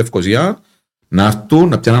χρυσοχούς πριν Λευκοσία, να έρθουν,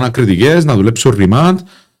 να πιάνουν ακριτικές, να δουλέψουν ρημάν.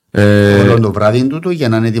 Όλο το βράδυ τούτο για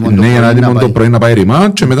να είναι έτοιμο το πρωί να πάει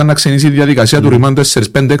ρημάν και μετά να ξεκινήσει η διαδικασία του ρημάν 4,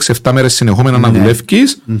 5, 6, 7 μέρες συνεχόμενα να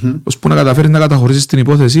δουλεύεις, ώσπου να καταφέρεις να καταχωρήσεις την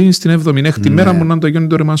υπόθεση στην 7η μέρα μου να το γίνει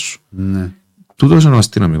το ρημάν σου. Τούτος είναι ο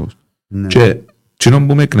αστυνομικός. Και εκείνο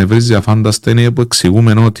που με εκνευρίζει αφάνταστα είναι που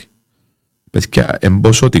εξηγούμε ότι παιδιά,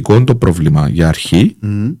 εμποσοτικό το πρόβλημα για αρχή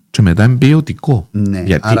και μετά εμποιωτικό.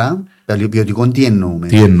 Άρα, ποιοτικό τι εννοούμε?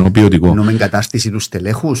 Τι εννοώ ποιοτικό? Εννοούμε εγκατάσταση του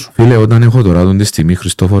στελέχους. Φίλε, όταν έχω τώρα τον τη στιγμή,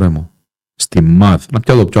 Χριστόφορε μου, στη ΜΑΘ, να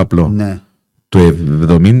πιάω το πιο απλό, το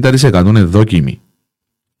 70% είναι δόκιμοι.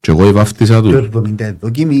 Και εγώ βάφτισα τους. Το 70%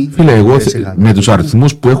 δόκιμοι. Φίλε, εγώ με τους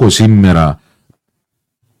αριθμούς που έχω σήμερα,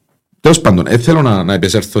 τέλος πάντων, θέλω να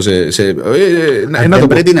επισέλθω σε... Δεν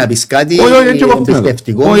πρέπει να πεις κάτι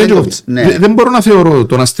εμπιστευτικό. Δεν μπορώ να θεωρώ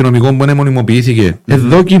τον αστυνομικό που μονιμοποιήθηκε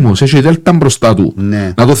δόκιμος, έχει δέλτα μπροστά του.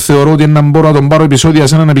 Να το θεωρώ ότι να μπορώ να τον πάρω επεισόδια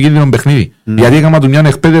σε έναν επικίνδυνο παιχνίδι. Γιατί έκανα του μια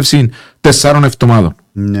εκπαίδευση 4 εβδομάδων.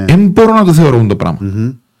 Δεν μπορώ να το θεωρώ το πράγμα.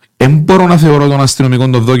 Δεν μπορώ να θεωρώ τον αστυνομικό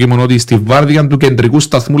το δόκιμο ότι στη βάρδια του κεντρικού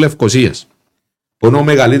σταθμού Λευκοσίας, που είναι ο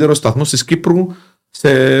μεγαλύτερος σταθμός της Κύπρου,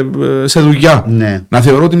 σε δουλειά. Να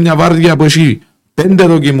θεωρώ ότι μια βάρδια που έχει 5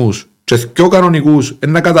 δοκιμούς και 2 κανονικούς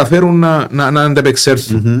να καταφέρουν να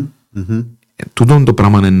αντεπεξέλθουν. Τούτον το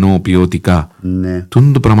πράγμα εννοώ ποιοτικά.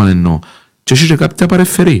 Τούτον το πράγμα εννοώ. Και έχει και κάποια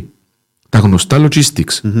παρεφερή. Τα γνωστά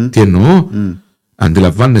logistics. Τι εννοώ?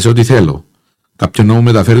 Αντιλαμβάνεσαι ότι θέλω. Κάποιον να μου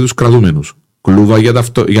μεταφέρει τους κρατούμενους. Κλούβα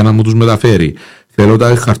για να μου τους μεταφέρει. Θέλω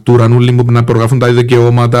τα χαρτούρα νουλί μου να προγραφούν τα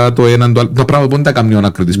δικαιώματα, το έναν, το άλλο. Τα πράγματα που δεν τα κάνουν οι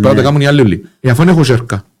ανακριτές. Πρέπει να τα κάνουν οι άλλοι όλοι. Αφού έχω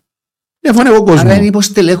σέρκα. Αφού έχω κόσμο. Άρα είναι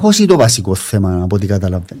υποστελέχωση το βασικό θέμα από ό,τι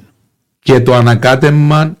καταλαβαίνω. Και το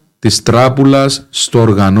ανακάτεμα της τράπουλας στο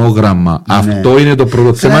οργανόγραμμα. Αυτό είναι το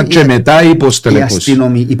πρώτο θέμα και μετά η υποστελέχωση.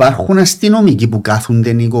 Υπάρχουν αστυνομικοί που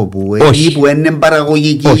κάθονται, Νίκο, που είναι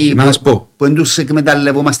παραγωγικοί, που δεν τους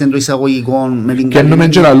εκμεταλλευόμαστε το εισαγωγικό με την καλή. Και εννοούμε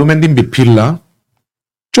και λαλούμε την πιπίλα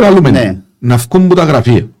και λαλούμε να βγουν από τα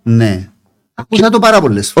γραφεία. Ναι. Ακούσα το πάρα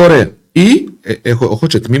πολλές φορές. Ωραία. Ή έχω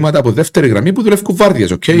και τμήματα από δεύτερη γραμμή που δουλεύουν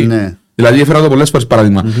βάρδιες, οκ. Δηλαδή έφερα το πολλές φορές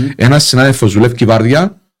παράδειγμα. Ένας συνάδελφος δουλεύει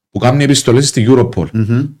βάρδια που κάνει επιστολές στη Europol.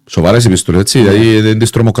 Σοβαρές επιστολές, έτσι. Δηλαδή της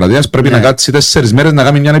τρομοκρατίας πρέπει να κάτσει 4 μέρες να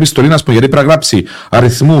κάνει μια επιστολή, να πούμε, γιατί πρέπει να γράψει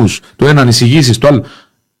αριθμούς, το έναν, εισηγήσεις, το άλλο.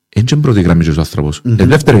 Έτσι είναι πρώτη γραμμή ο άνθρωπος.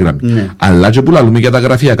 Δεύτερη γραμμή. Αλλά και που λαλούμε για τα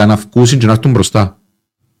γραφεία, να βγουν και να έρθουν μπροστά.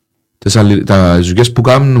 Τα δουλειές που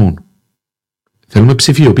κάνουν. Θέλουμε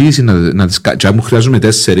ψηφιοποίηση να τις κάνουμε. Και αν μου χρειάζομαι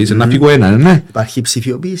 4, να φύγω ένα, ναι. Υπάρχει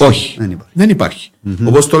ψηφιοποίηση? Όχι. Δεν υπάρχει.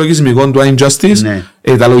 Όπως το λογισμικό του injustice,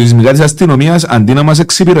 τα λογισμικά της αστυνομίας, αντί να μας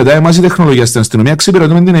εξυπηρετά εμάς η τεχνολογία στην αστυνομία,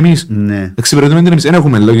 εξυπηρετούμε την εμείς. Δεν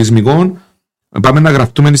έχουμε λογισμικό. Πάμε να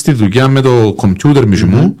γραφτούμε στη δουλειά με το κομπιούτερ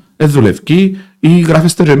μου, δουλευκή, ή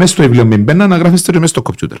γράφεστε και μέσα στο βιβλίο με μπένα, να γράφεστε και μέσα στο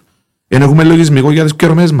κομπιούτερ. Δεν έχουμε λογισμικό για τις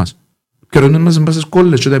πληρωμές μας. Πληρωμές μας είναι στις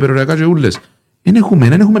κόλλες και τα υπεροριακά και ούλες. Δεν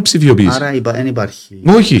έχουμε ψηφιοποίηση. Άρα δεν υπάρχει.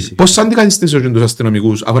 Όχι. Πώς θα αντικαταστήσω και τους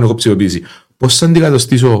αστυνομικούς αφού έχω ψηφιοποίηση? Πώς θα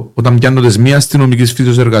αντικαταστήσω όταν πιάνω τις μη αστυνομικής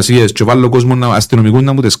φύσεως εργασίες και βάλω κόσμο αστυνομικούς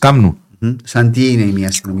να μου τις κάνουν? Σαν τι είναι η μη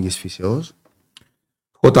αστυνομικής φύσεως?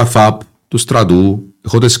 Έχω τα ΦΑΠ του στρατού,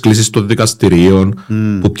 έχω τις κλήσεις των δικαστηρίων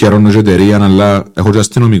που πιερώνω και εταιρεία, αλλά έχω και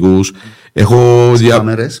αστυνομικούς. Έχω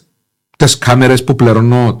κάμερες. Τις κάμερες που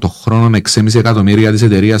πληρώνω το χρόνο με 6,5 εκατομμύρια της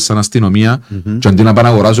εταιρείας σαν αστυνομία, και αντί να πάω να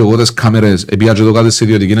αγοράσω εγώ τις κάμερες, επειδή το κάτι σε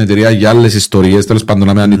ιδιωτική εταιρεία για άλλες ιστορίες, τέλος πάντων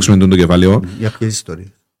να μην ανοίξουμε το κεφάλαιο. Για ποιες ιστορίες?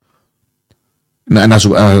 Να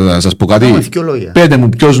σας πω κάτι. Πέτε μου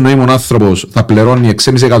ποιος νοήμων άνθρωπος θα πληρώνει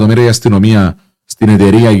 6,5 εκατομμύρια η αστυνομία στην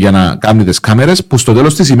εταιρεία για να κάνει τις κάμερες, που στο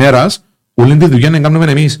τέλος της ημέρας όλη τη δουλειά να κάνουμε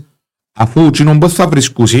εμείς. Αφού τσινόν πώς θα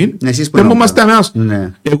βρισκούσουν, δεν είμαστε εμάς.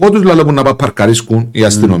 Εγώ τους λέω που να παρκαρίσκουν η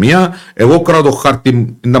αστυνομία, εγώ κράω το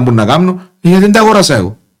χάρτη να μπορούν να κάνουν, γιατί δεν τα αγοράσα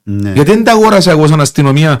εγώ. Ναι. Γιατί δεν τα αγόρασα εγώ σαν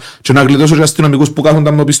αστυνομία και να γλιτώσω και αστυνομικούς που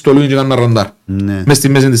κάθονταν με πιστολούν και κάνουν ραντάρ. Ναι. Μες στη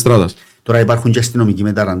μέση της στράτας. Τώρα υπάρχουν και αστυνομικοί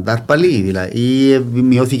με τα ραντάρ πάλι, δηλαδή, ή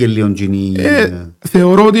μειώθηκε λίγο γίνει...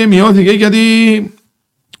 Θεωρώ ότι μειώθηκε γιατί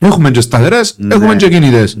έχουμε και σταθερές, ναι, έχουμε και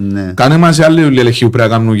κινητές. Ναι. Κανένα σε άλλη ελεγχή που πρέπει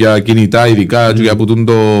να κάνουν για κινητά, ειδικά για που τούν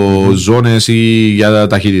το ζώνες ή για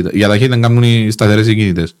ταχύτητα. Για ταχύτητα κάνουν οι σταθερές ή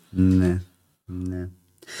κινητές. Ναι.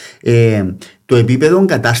 Ναι. Το επίπεδο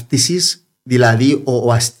κατάρτισης, δηλαδή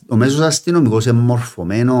ο μέσος αστυνομικός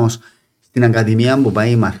εμμορφωμένος στην ακαδημία που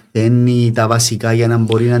πάει μαθαίνει τα βασικά για να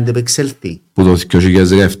μπορεί να αντεπεξέλθει. Που το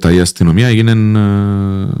 2017 η αστυνομία έγινε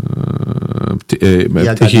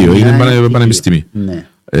πτυχίο, έγινε πανεπιστήμιο. Ναι.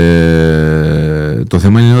 Το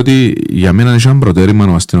θέμα είναι ότι για μένα είναι ένα προτέρημα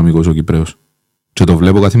ο αστυνομικός ο Κυπρέος. Και το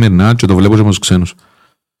βλέπω καθημερινά και το βλέπω και με τους ξένους.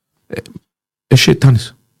 Έχει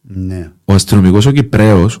ετάνεις. Ναι. Ο αστυνομικός ο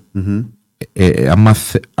Κυπρέος,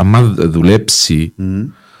 άμα δουλέψει,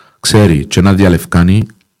 ξέρει και να διαλευκάνει,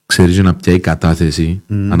 ξέρει και να πιάει κατάθεση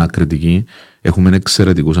ανακριτική. Έχουμε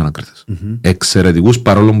εξαιρετικούς ανακριτές. Εξαιρετικούς,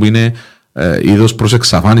 παρόλο που είναι είδος προς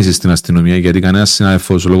εξαφάνιση στην αστυνομία, γιατί κανένας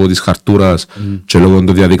συνάδελφος λόγω της χαρτούρας και λόγω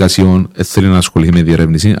των διαδικασιών θέλει να ασχοληθεί με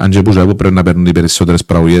διερεύνηση. Αν και που πρέπει να παίρνουν οι περισσότερες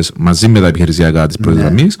προαγωγές μαζί με τα επιχειρησιακά της πρώτης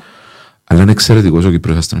γραμμής, αλλά είναι εξαιρετικός ο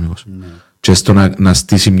Κυπρός αστυνομικός. Και στο να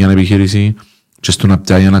στήσει μια επιχείρηση, και στο να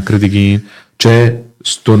πιάει ανακριτική, και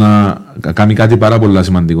στο να κάνει κάτι πάρα πολύ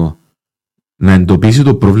σημαντικό. Να εντοπίσει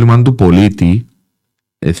το πρόβλημα του πολίτη,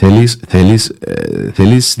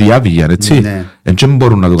 θέλεις διάβγεια, έτσι. Ναι. Δεν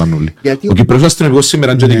μπορούν να το κάνουν όλοι. Ο Κυπρός αστυνομικός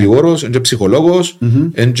σήμερα είναι και δικηγόρος, είναι και ψυχολόγος,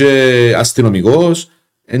 είναι και αστυνομικός.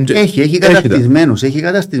 Έχει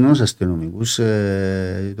καταρτισμένους αστυνομικούς,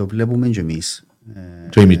 το βλέπουμε και εμείς.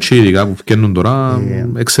 Και οι μητσοί ειδικά που φτιάχνουν τώρα,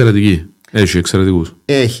 εξαιρετικοί. Έχει εξαιρετικούς.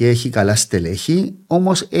 Έχει καλά στελέχη,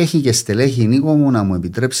 όμως έχει και στελέχη, Νίκο μου, να μου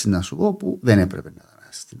επιτρέψει να σου πω, που δεν έπρεπε να είναι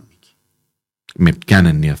αστυνομική. Με ποια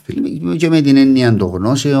έννοια, φίλε? Και με την έννοια των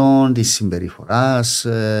γνώσεων, της συμπεριφοράς.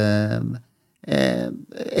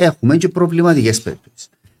 Έχουμε και προβληματικές περιπτώσεις.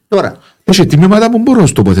 Τώρα. Έχει τιμήματα που μπορώ να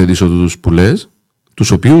σου τοποθετήσω τους που λες,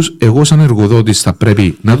 τους οποίους εγώ σαν εργοδότης θα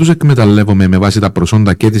πρέπει να τους εκμεταλλεύομαι με βάση τα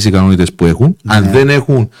προσόντα και τις ικανότητες που έχουν. Ναι. Αν δεν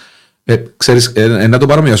έχουν. Ξέρεις, να το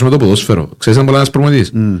παρομοιάσουμε το ποδόσφαιρο. Ξέρεις αν μπορεί να ένας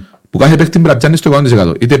προμηθείς. Που κάθε παίκτη πρέπει να πιάνεις το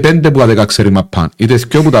 100%. Είτε 5 που τα 10 ξέρει μαπά, είτε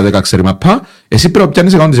 2 που τα 10 ξέρει μαπά, εσύ πρέπει να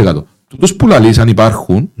πιάνεις 100%. Τους που λαλείς αν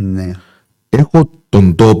υπάρχουν, ναι, έχω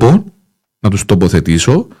τον τόπο να τους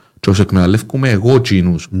τοποθετήσω και τους εκμεταλλεύκουμε εγώ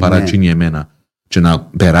τσίνους, παρά τσίνοι εμένα. Και να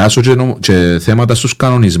περάσω και θέματα στους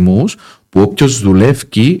κανονισμούς που όποιος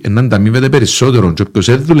δουλεύει να ανταμείβεται περισσότερο και όποιος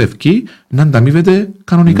δεν δουλεύει να ανταμείβεται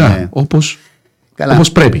κανονικά, ναι,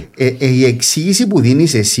 όπως πρέπει. Η εξήγηση που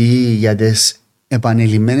δίνεις εσύ για τις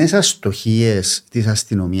επανειλημμένες αστοχίες της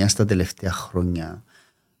αστυνομίας τα τελευταία χρόνια,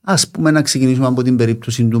 ας πούμε να ξεκινήσουμε από την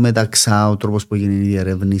περίπτωση του Μεταξά, ο τρόπος που έγινε η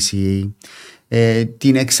διερεύνηση,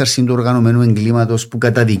 την έξαρση του οργανωμένου εγκλήματος που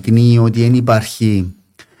καταδεικνύει ότι δεν υπάρχει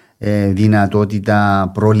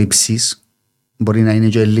δυνατότητα πρόληψης. Μπορεί να είναι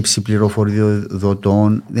και έλλειψη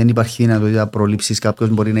πληροφοριοδοτών, δεν υπάρχει δυνατότητα πρόληψης. Κάποιος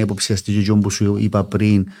μπορεί να υποψιαστεί και που σου είπα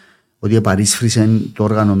πριν, ότι επαρίσφρισε το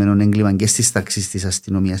οργανωμένο έγκλημα και στις τάξεις της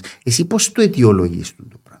αστυνομίας. Εσύ πώς το αιτιολογείς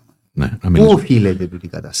το πράγμα? Ναι, πού οφείλεται τούτη η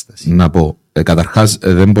κατάσταση? Να πω, καταρχάς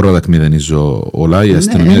δεν μπορώ να τα εκμηδενίζω όλα. Η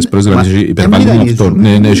αστυνομία της πρώτης γραμμής υπερβάλλει με αυτό.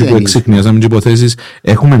 Ναι, έχει που εξυχνιάζαμε τις υποθέσεις.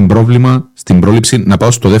 Έχουμε πρόβλημα στην πρόληψη. Να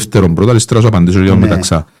πάω στο δεύτερο πρώτα, αριστερά σου απαντήσω για το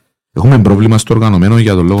Μεταξά. Έχουμε πρόβλημα στο οργανωμένο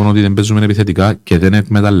για τον λόγο ότι δεν παίζουμε επιθετικά και δεν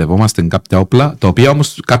εκμεταλλευόμαστε κάποια όπλα, τα οποία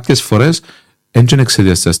όμως κάποιες φορές δεν είναι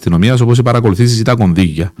εξαιτίας της αστυνομίας, όπως οι παρακολουθήσεις ή τα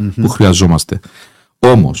κονδύλια που χρειαζόμαστε.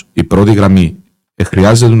 Όμως η πρώτη γραμμή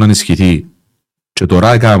χρειάζεται να ενισχυθεί και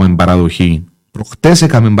τώρα έκαναμε παραδοχή, προχτές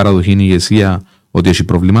έκαναμε παραδοχή η ηγεσία ότι έχει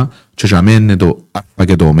πρόβλημα και για μένα είναι το Α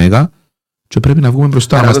και το Ω και πρέπει να βγούμε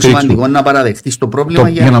μπροστά. Άρα το σημαντικό να παραδεχτείς το πρόβλημα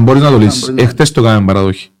για να μπορείς να το λύσεις. Χτες το έκαναμε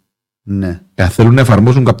παραδοχή. Ναι. Θέλουν να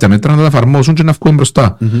εφαρμόσουν κάποια μέτρα, να τα εφαρμόσουν και να βγουν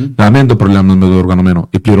μπροστά. Να μην είναι το πρόβλημα με το οργανωμένο.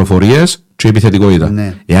 Οι πληροφορίες και η επιθετικότητα.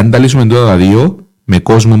 Ναι. Εάν τα λύσουμε τώρα τα δύο, με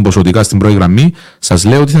κόσμο ποσοτικά στην πρώτη γραμμή, σας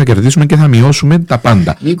λέω ότι θα κερδίσουμε και θα μειώσουμε τα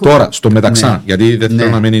πάντα. Νίκο, τώρα, στο Μεταξά, ναι, γιατί δεν θέλω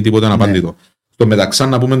να μένει τίποτα αναπάντητο. Ναι. Στο Μεταξά,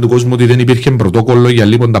 να πούμε του κόσμου ότι δεν υπήρχε πρωτόκολλο για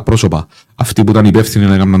λοιπόν τα πρόσωπα. Αυτοί που ήταν υπεύθυνοι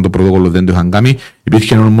να έκαναν το πρωτόκολλο δεν το είχαν κάνει.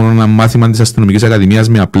 Υπήρχε μόνο ένα μάθημα της Αστυνομικής Ακαδημίας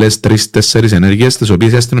με απλές 3-4 ενέργειες, τις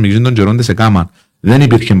οποίες οι αστυνομικοί των καιρών τις έκαναν. Δεν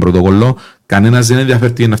υπήρχε πρωτόκολλο. Κανένας δεν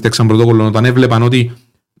ενδιαφέρθηκε να φτιάξαν πρωτόκολλο όταν έβλεπαν ότι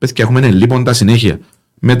παιδιά έχουμε ελλείποντα συνέχεια.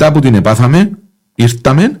 Μετά που την επάθαμε,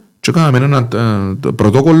 ήρθαμε και κάναμε ένα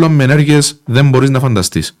πρωτόκολλο με ενέργειες δεν μπορείς να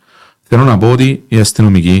φανταστείς. Θέλω να πω ότι οι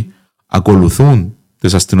αστυνομικοί ακολουθούν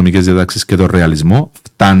τις αστυνομικές διατάξεις και τον ρεαλισμό.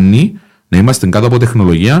 Φτάνει να είμαστε κάτω από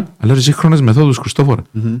τεχνολογία, αλλά σε σύγχρονες μεθόδους, Χριστόφορα.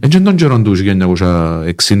 Έτσι τον καιρό του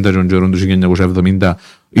 1960, τον καιρό του 1970,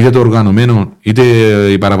 είτε το οργανωμένο, είτε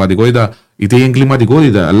η παραβατικότητα, είτε η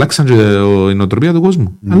εγκληματικότητα, αλλάξαν η νοοτροπία του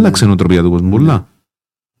κόσμου. Αλλάξαν η νοοτροπία του κόσμου, πολλά.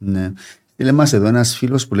 Ναι. Λέμε μας εδώ ένας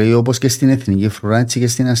φίλος που λέει, όπως και στην εθνική φρουρά, έτσι και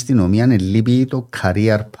στην αστυνομία, λείπει το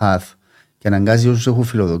career path και αναγκάζει όσους έχουν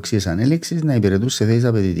φιλοδοξίες ανέλυξης να υπηρετούν σε θέσεις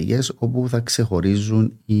απαιτητικές όπου θα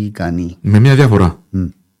ξεχωρίζουν οι ικανοί. Με μια διαφορά.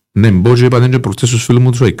 Ναι, μπορείς να είπατε και προχτές στους φίλους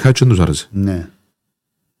μου τους αϊκάτσιον τους άρεσε. Ναι.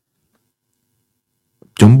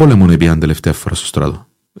 Ποιον πόλεμον πήγαν τελευταία φορά στο στράτο.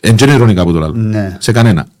 Εν και είναι ειρωνικά που το λέω. Ναι. Σε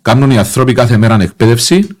κανένα. Κάνουν οι άνθρωποι κάθε μέρα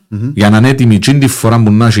εκπαίδευση για να είναι έτοιμοι τη φορά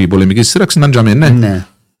που να έχει η πολεμική σύραξη να τζάμε. Ναι.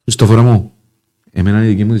 Στο φορά μου, εμένα η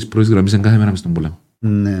δική μου της πρώτης γραμμής είναι κάθε μέρα μες στον πόλεμο.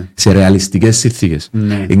 Ναι. Σε ρεαλιστικές συνθήκες.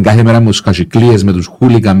 Ναι. Είναι κάθε μέρα με τους κασικλίες, με τους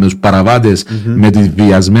χούλικα, με τους παραβάτες, με τις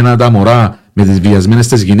βιασμένα τα μωρά, με τις βιασμένες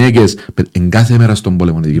τις γυναίκες. Είναι κάθε μέρα στον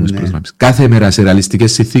πόλεμο η δική μου της πρώτης γραμμής. Κάθε μέρα σε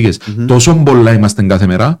ρεαλιστικές συνθήκες. Τόσο πολλά είμαστε κάθε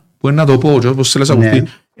μέρα, που είναι να το πω, όπως σε λες ακουστή,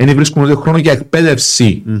 είναι βρίσκουμε ότι χρόνο για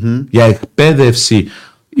εκπαίδευση. Για εκπαίδευση.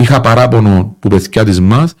 Είχα παράπονο που παιδιά της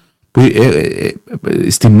ΜΑΘ, που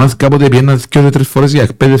στη ΜΑΘ κάποτε πήγαιναν 2-3 φορές για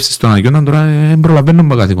εκπαίδευση στον Αγιώνα, τώρα δεν προλαβαίνουν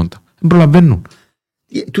με καθήκοντα. Δεν προλαβαίνουν.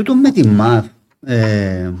 Τούτο με τη ΜΑΘ,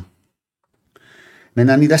 με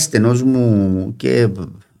έναν ήταν στενός μου και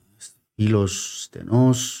φίλος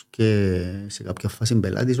στενός και σε κάποια φάση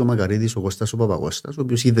πελάτης ο Μακαρίτης, ο Κώστας ο Παπακώστας, ο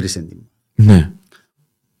οποίος ίδρυσε την. Ναι.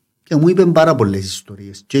 Και μου είπε πάρα πολλές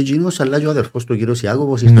ιστορίες. Και εκείνος αλλά και ο αδερφός του, ο κύριος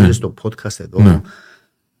Ιάκωβος, ήρθε στο podcast εδώ. Ναι.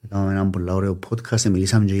 Έκαναμε έναν πολύ ωραίο podcast,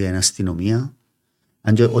 μιλήσαμε και για την αστυνομία.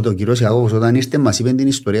 Ο κύριος Ιάκωβος όταν ήρθε μας είπε την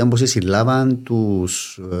ιστορία πως συλλάβαν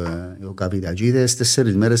τους καπιτατζίδες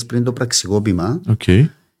 4 μέρες πριν το πραξικόπημα.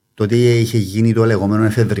 Τότε είχε γίνει το λεγόμενο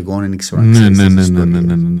εφεδρικό, δεν ξέρω αν ξέρεις τις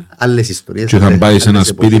ιστορίες. Άλλες ιστορίες. Και είχαν πάει σε ένα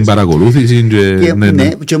σπίτι παρακολούθηση.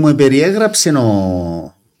 Και μου περιέγραψε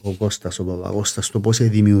ο Κώστας, ο Παπακώστας, το πώς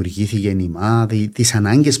δημιουργήθηκε η ΜΑΔ, τις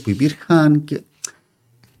ανάγκες που υπήρχαν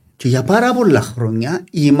και για πάρα πολλά χρόνια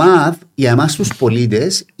η ΜΑΔ για εμάς τους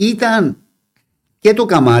πολίτες ήταν και το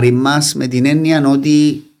καμάρι μας με την έννοια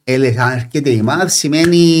ότι έρχεται η ΜΑΔ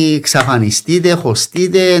σημαίνει εξαφανιστείτε,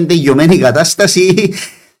 χωστείτε, τελειωμένη κατάσταση.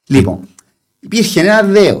 Λοιπόν, υπήρχε ένα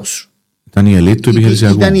δέος. Ήταν η ελίτ του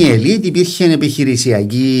επιχειρησιακού. Ήταν η ελίτ, υπήρχε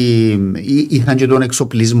επιχειρησιακή, είχαν και τον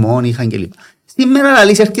εξοπλισμό, είχαν και λοιπά. Σήμερα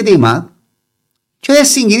λαλής έρχεται η ΜΑΔ και δεν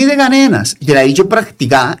συγκινείται κανένας. Δηλαδή και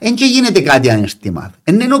πρακτικά δεν γίνεται κάτι αν έρθει η ΜΑΔ.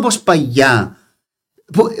 Είναι όπως παγιά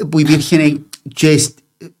που υπήρχε και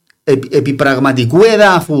επί πραγματικού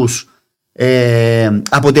εδάφους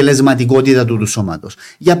αποτελεσματικότητα του σώματος.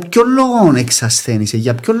 Για ποιο λόγο εξασθένησε,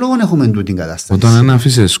 για ποιο λόγο έχουμε τούτη την κατάσταση. Όταν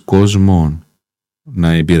άφησες κόσμο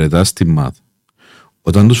να υπηρετά στη ΜΑΔ,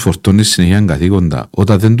 όταν τους φορτώνεις συνεχεία καθήκοντα,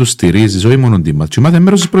 όταν δεν τους στηρίζεις, όχι μόνο τη ΜΑΔ, και η ΜΑΔ είναι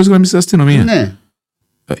μέρος της πρώτης γραμμής της αστυνομίας. Ναι.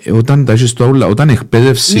 Όταν τα έχεις το όλα, όταν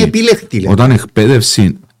εκπαίδευση. Είναι επιλέχτη. Όταν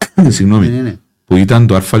εκπαίδευση. Συγγνώμη. Ναι. Που ήταν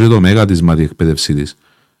το Α και το Ω της ΜΑΔ η εκπαίδευσή της.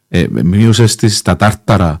 Μείωσες της στα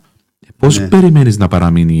τάρταρα. Πώς περιμένεις να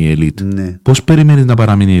παραμείνει η ελίτ. Ναι. Πώς περιμένεις να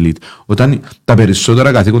παραμείνει η ελίτ. Όταν τα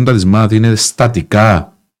περισσότερα καθήκοντα της ΜΑΔ είναι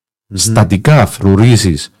στατικά. Στατικά,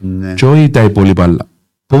 φρουρήσεις. Ναι. Και όχι τα υπόλοιπα άλλα.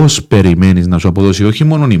 Πώς περιμένεις να σου αποδώσει όχι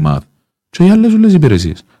μόνο η ΜΑΔ, και οι άλλες όλες οι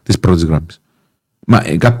υπηρεσίες της πρώτης γραμμής. Μα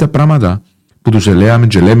κάποια πράγματα που τους ελέγαμε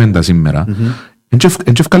και λέμε τα σήμερα,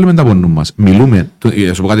 δεν ευκάλουμε τα από νου μας. Μιλούμε,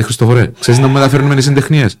 σου πω κάτι Χριστόφορε, ξέρεις να μεταφέρνουμε τις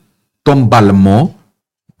συντεχνίες. Τον παλμό,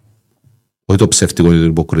 όχι το ψεύτικο ή το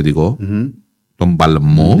υποκριτικό, τον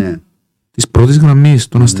παλμό της πρώτης γραμμής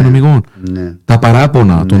των αστυνομικών. Τα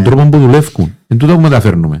παράπονα, τον τρόπο που δουλεύουν. Εν τούτο που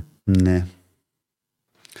μεταφέρνουμε. Ναι.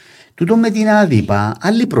 Τούτο με την άδειπα,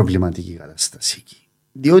 άλλη προβληματική κατάσταση.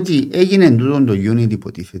 Διότι έγινε τούτο το unit,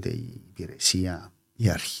 υποτίθεται η υπηρεσία, η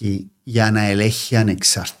αρχή, για να ελέγχει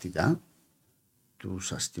ανεξάρτητα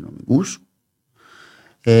τους αστυνομικούς.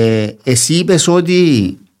 Εσύ είπες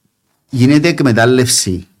ότι γίνεται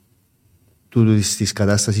εκμετάλλευση της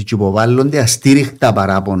κατάστασης και υποβάλλονται αστήριχτα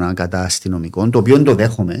παράπονα κατά αστυνομικών, το οποίο το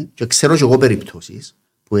δέχομαι και ξέρω και εγώ περιπτώσεις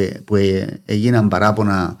που έγιναν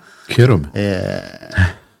παράπονα. Χαίρομαι.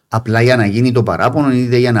 Απλά για να γίνει το παράπονο,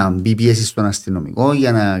 είτε για να μπει πίεση στον αστυνομικό,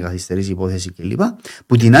 για να καθυστερήσει υπόθεση κλπ.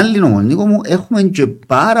 Που την άλλη όμως, Νίκο μου, έχουμε και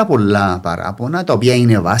πάρα πολλά παράπονα τα οποία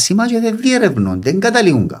είναι βάσιμα και δεν διερευνώνται, δεν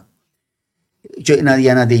καταλήγουν κάπου.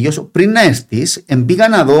 Για να τελειώσω, πριν να έρθεις, μπήκα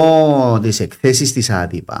να δω τις εκθέσεις της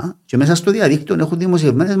ΑΤΥΠΑ και μέσα στο διαδίκτυο έχουν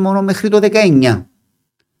δημοσιευμένες μόνο μέχρι το 19.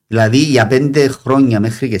 Δηλαδή για 5 χρόνια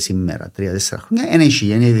μέχρι και σήμερα, 3-4 χρόνια,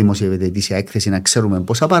 δεν δημοσιεύεται ετήσια έκθεση να ξέρουμε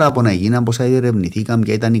πόσα παράπονα έγιναν, πόσα διερευνηθήκαν,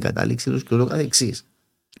 ποια ήταν η κατάληξη τους και ούτω καθεξής.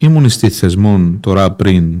 Ήμουν στη θεσμόν τώρα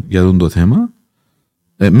πριν για το θέμα.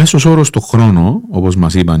 μέσος όρος το χρόνο, όπως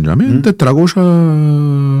μας είπαν,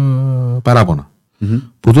 400 παράπονα.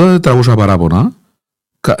 Που τώρα 400 παράπονα,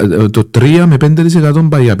 το 3 με 5%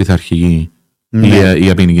 πάει για πειθαρχική ή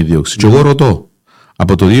για ποινική δίωξη. Και εγώ ρωτώ,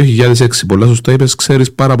 από το 2006, πολλά σωστά είπες,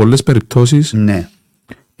 ξέρεις πάρα πολλές περιπτώσεις.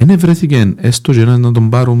 Δεν βρέθηκε έστω και να τον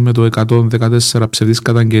πάρουν με το 114 ψευδείς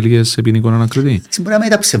καταγγελίες σε ποινικό ανακριτή. Μπορεί να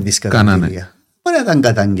ήταν ψευδείς καταγγελία. Μπορεί να ήταν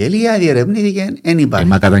καταγγελία, διερευνήθηκε, δεν υπάρχει.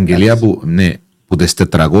 Μα καταγγελία που, ναι, που τις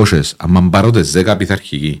 400, αν πάρω τις 10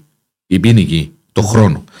 πειθαρχική ή ποινική, το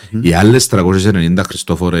χρόνο. Οι άλλες 390,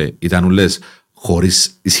 Χριστόφορε, ήταν ούλες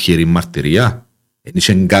χωρίς ισχυρή μαρτυρία.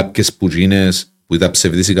 Είχαν κάποιες πουτζίνες που ήταν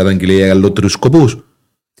ψευδείς η καταγγελία για καλότερους σκοπούς.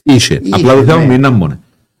 Είχε. Απλά το θέμα μου είναι μόνο.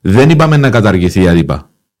 Δεν είπαμε να καταργηθεί η ΑΔΙΠΑ.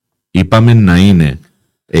 Είπαμε να είναι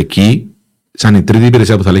εκεί, σαν η τρίτη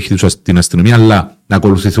υπηρεσία που θα ελέγχει την αστυνομία, αλλά να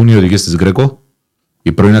ακολουθηθούν οι οδηγίες της Γκρέκο,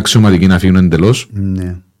 οι πρώην αξιωματικοί να φύγουν εντελώς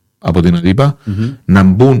από την ΑΔΙΠΑ, να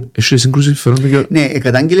μπουν. Έχει σύγκρουση συμφερόντων. Ναι,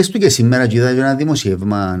 κατάγγελες του και σήμερα και είδα ένα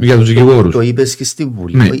δημοσίευμα. Για τους δικηγόρους. Το είπες και στη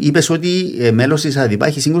Βουλή. Ναι. Είπες ότι μέλος της ΑΔΙΠΑ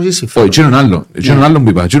έχει σύγκρουση συμφερόντων. Όχι, εκείνον άλλο που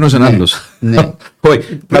είπα. Εκείνος είναι άλλος. Να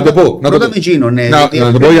το πω. Πρώτα με εκείνον, ναι.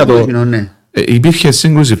 Να το πω για το. Υπήρχε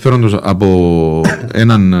σύγκρουση συμφέροντος από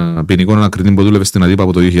έναν ποινικό ανακριτή που δούλευε στην ΑΔΙΠΑ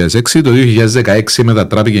από το 2006. Το 2016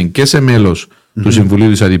 μετατράπηκε και σε μέλος του Συμβουλίου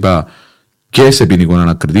της ΑΔΙΠΑ και σε ποινικό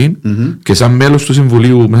ανακριτή. Και σαν μέλος του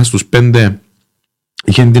Συμβουλίου, μέσα στους 5,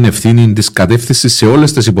 είχε την ευθύνη της κατεύθυνσης σε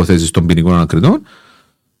όλες τις υποθέσεις των ποινικών ανακριτών.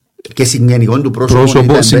 Και συγγενικών του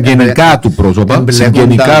πρόσωπα. Συγγενικά του πρόσωπα.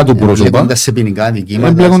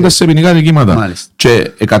 Εμπλέκοντας σε ποινικά δικήματα.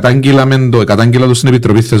 Και κατάγγειλα το στην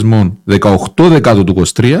Επιτροπή Θεσμών 18 Δεκάτου του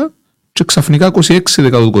 23 και ξαφνικά 26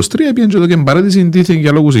 Δεκάτου του 23 πήγαν και εδώ και παρέτηση ντύθηκε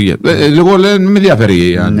για λόγους υγείας. Εγώ λέω με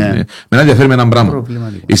ενδιαφέρει. Με ενδιαφέρει με έναν πράγμα.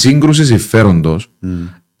 Η σύγκρουση συμφέροντος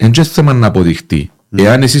δεν είναι θέμα να αποδειχτεί.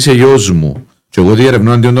 Εάν εσύ είσαι γιος μου και εγώ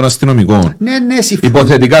διερευνώ αντίον των αστυνομικών.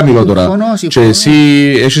 Υποθετικά μιλώ τώρα. Και εσύ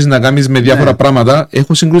έχεις να κάνεις με διάφορα πράγματα.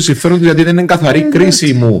 Έχω σύγκρουση συμφέροντος γιατί δεν είναι καθαρή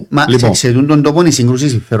κρίση μου. Μα σε τον τόπο η σύγκρουση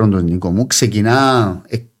συμφέροντος, Νίκο μου, ξεκινά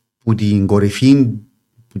από την κορυφή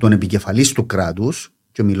των επικεφαλής του κράτους.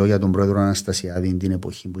 Και μιλώ για τον πρόεδρο Αναστασιάδη την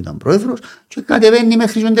εποχή που ήταν πρόεδρος. Και κατεβαίνει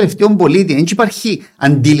μέχρι τον τελευταίο πολίτη. Δεν υπάρχει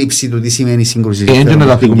αντίληψη του τι σημαίνει σύγκρουση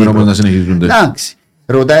συμφέροντος. Δεν είναι όμως να συνεχίζονται. Εντάξει.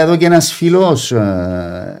 Ρωτάει εδώ και ένας φίλος.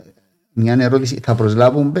 Μια ερώτηση, θα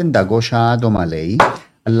προσλάβουν 500 άτομα λέει,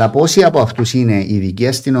 αλλά πόσοι από αυτούς είναι ειδικοί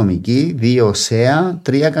αστυνομικοί, 2 ΣΕΑ,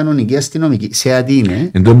 3 κανονικοί αστυνομικοί. ΣΕΑ τι είναι?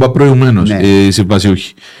 Εν τω είπα προηγουμένως, οι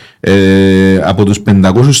συμβασιούχοι. Από τους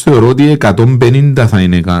 500 θεωρώ ότι 150 θα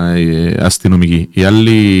είναι αστυνομικοί. Οι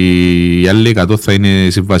άλλοι 100 θα είναι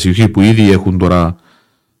συμβασιούχοι που ήδη έχουν τώρα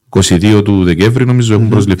 22 του Δεκέμβρη, νομίζω έχουν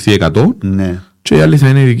προσληφθεί 100. Ναι. Και οι άλλοι θα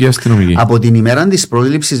είναι ειδικοί αστυνομικοί. Από την ημέρα της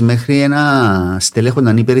πρόσληψης μέχρι ένα στελέχον να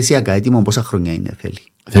είναι υπηρεσιακά έτοιμο, πόσα χρόνια είναι θέλει?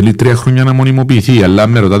 Θέλει 3 χρόνια να μονιμοποιηθεί, αλλά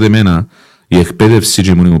με ρωτάτε εμένα, η εκπαίδευση και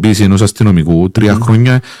η μονιμοποίηση ενός αστυνομικού, 3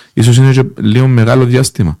 χρόνια ίσως είναι και λίγο μεγάλο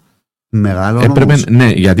διάστημα. Μεγάλο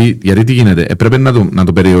ναι, γιατί τι γίνεται, έπρεπε να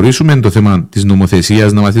το περιορίσουμε το θέμα της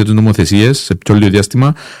νομοθεσίας, να μαθαίνει τις νομοθεσίες σε πιο λίγο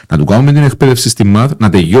διάστημα, να του κάνουμε την εκπαίδευση στη ΜΑΘ, να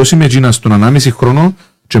τελειώσει με εκείνα στον 1,5 χρόνο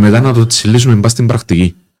και μετά να το τσιλίσουμε μπας στην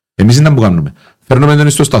πρακτική. Εμείς είναι που κάνουμε. Φέρνουμε τον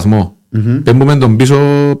στο σταθμό. Παίρνουμε τον πίσω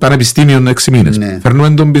πανεπιστήμιο 6 μήνες. Φέρνουμε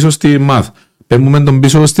τον πίσω στη ΜΑΘ. Παίρνουμε τον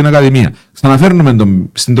πίσω στην ακαδημία. Ξαναφέρνουμε τον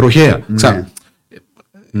στην τροχέα.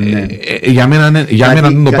 Για μένα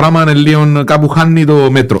το πράγμα είναι λίγο κάπου χάνει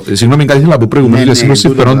το μέτρο. Συγγνώμη, κάτι ήθελα που προηγουμένως σύγκρουση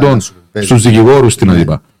συμφερόντων στους δικηγόρους στην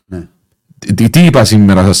ΑΔΙΠΑ. Τι είπα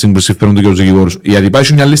σήμερα στα σύγκρουση συμφερόντων για τους δικηγόρους? Η ΑΔΙΠΑ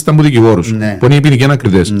έχει μια λίστα από δικηγόρους που είναι οι ποινικοί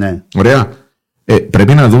ανακριτές. Ωραία.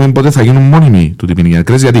 Πρέπει να δούμε πότε θα γίνουν μόνιμοι του ποινικοί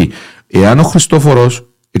ανακριτές. Γιατί εάν ο Χριστόφορος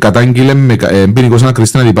κατάγγειλε με ποινικός ανακριτής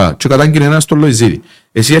στην ΑΔΙΠΑ και κατάγγειλε ένα στον Λοϊζίδη,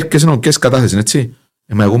 εσύ έρχεσαι να πιέσεις κατάθεση, έτσι.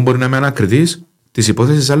 Εγώ μπορεί να είμαι ανακριτής της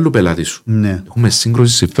υπόθεσης άλλου πελάτη σου. Έχουμε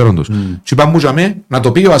σύγκρουση συμφέροντος. Και είπαμε να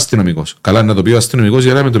το πει ο αστυνομικός. Καλά, να το πει ο αστυνομικός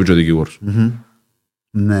για να μην το πει ο δικηγόρος.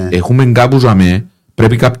 Έχουμε κάπου ζαμέ.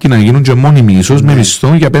 Πρέπει κάποιοι να γίνουν και μόνιμοι, ίσως με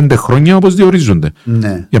μισθό για 5 χρόνια όπως διορίζονται.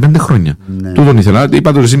 Για 5 χρόνια. Τούτον ήθελα.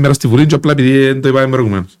 Είπα το σήμερα στη Βουλή, και απλά επειδή δεν το είπαμε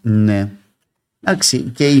προηγουμένως. Εντάξει,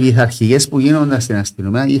 και οι πειθαρχικές που γίνονται στην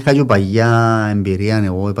αστυνομία, είχα και παγιά εμπειρία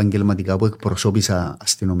εγώ επαγγελματικά που εκπροσώπησα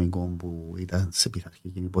αστυνομικών που ήταν σε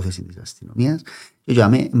πειθαρχική υπόθεση της αστυνομίας και για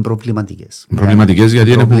μένα είναι προβληματικές. Προβληματικές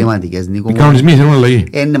γιατί είναι προβληματικές. Οι κανονισμοί θέλουν αλλαγή.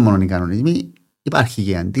 Είναι μόνο οι κανονισμοί. Υπάρχει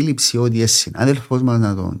και η αντίληψη ότι είναι συνάδελφος μας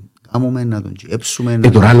να τον κάνουμε, να τον τσιέψουμε.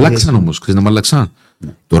 Τώρα αλλάξαν όμως, ξέρεις να μ' αλλάξαν.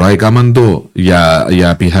 Τώρα έκαναν το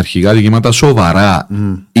για πειθαρχικά δικαιώματα σοβαρά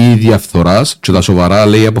ή διαφθοράς, και τα σοβαρά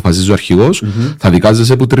λέει αποφασίζει ο αρχηγός, θα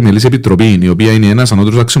δικάζεσαι από τριμελής επιτροπή, η οποία είναι ένας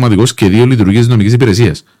ανώτερος αξιωματικός και 2 λειτουργίες νομικής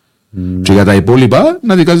υπηρεσίας. Και για τα υπόλοιπα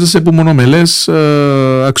να δικάζεσαι από μονομελές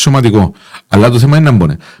αξιωματικό. Αλλά το θέμα είναι να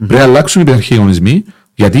μπώνε. Πρέπει να αλλάξουν οι πειθαρχηγονισμοί,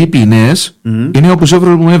 γιατί οι ποινές είναι όπως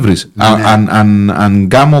έβρω που με έβρεις. Αν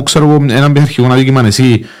κάνω, ξέρω εγώ, έναν πειθαρχηγό αδίκημα,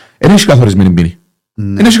 εσύ δεν έχει καθορισμένη ποινή.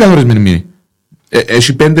 Δεν έχει καθορισμένη ποινή.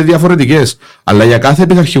 Έχει 5 διαφορετικές. Αλλά για κάθε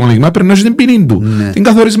πειθαρχηγό αδίκημα πρέπει να έχει την ποινή του. Την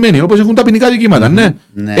καθορισμένη, όπως έχουν τα ποινικά δικήματα.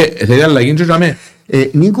 Θέλει αλλαγή και για μέ.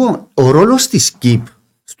 Νίκο, ο ρόλος της ΚΙΠ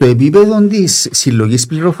στο επίπεδο της συλλογής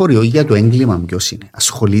πληροφοριών για το έγκλημα ποιος είναι?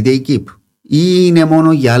 Ασχολείται η ΚΙΠ ή είναι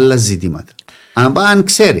μόνο για άλλα ζητήματα? Αν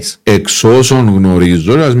ξέρεις. Εξ όσων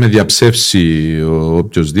γνωρίζω, ας με διαψεύσει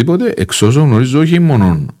οποιοσδήποτε, εξ όσων γνωρίζω όχι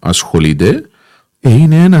μόνο ασχολείται,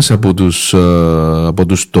 είναι ένας από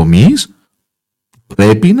τους τομείς που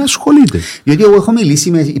πρέπει να ασχολείται. Διότι εγώ έχω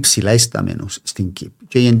μιλήσει με υψηλά ισταμένους στην ΚΙΠ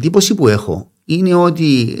και η εντύπωση που έχω είναι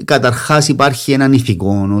ότι καταρχάς υπάρχει έναν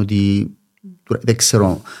ηθικό, ότι δεν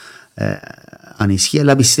ξέρω αν ισχύει,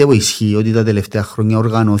 αλλά πιστεύω ισχύει ότι τα τελευταία χρόνια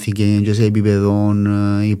οργανώθηκε και σε επίπεδο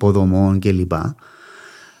υποδομών κλπ.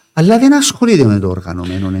 Αλλά δεν ασχολείται με το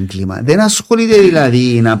οργανωμένο έγκλημα. Δεν ασχολείται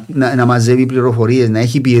δηλαδή να μαζεύει πληροφορίες, να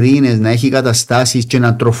έχει πυρήνες, να έχει καταστάσεις και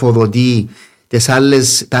να τροφοδοτεί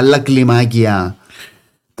τα άλλα κλιμάκια.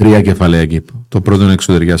 3 κεφάλαια εκεί. Το πρώτο είναι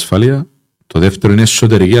εξωτερική ασφάλεια. Το δεύτερο είναι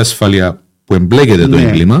εσωτερική ασφάλεια που εμπλέκεται το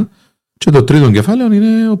έγκλημα. Και το τρίτο κεφάλαιο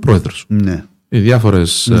είναι ο πρόεδρος. Ναι. Οι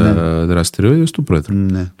διάφορες δραστηριότητες του πρόεδρου.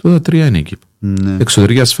 Το 3 είναι εκεί.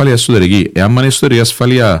 Εξωτερική ασφάλεια, εσωτερική. Εάν είναι εσωτερική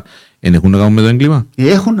ασφάλεια, έχουν να κάνουν με το έγκλημα?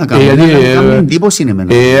 Έχουν να κάνουν. Κάνουν εντύπωση είναι με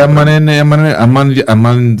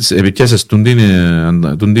αν επιπιάσεις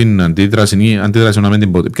την αντίδραση να μην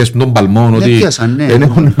την πιάσεις τον παλμό ότι δεν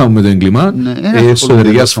έχουν να κάνουν με το έγκλημα.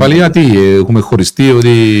 Εσωτερική ασφάλεια, τι έχουμε χωριστεί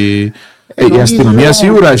ότι η αστυνομία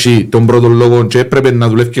σίγουρα έχει τον πρώτο λόγο και έπρεπε να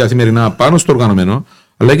δουλεύει καθημερινά πάνω στο οργανωμένο,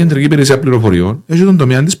 αλλά η κεντρική υπηρεσία πληροφοριών έχει τον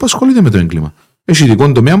τομέα της που ασχολείται με το έγκλημα. Έχει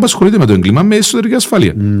ειδικό τομέα που ασχολείται με το έγκλημα με εσωτερική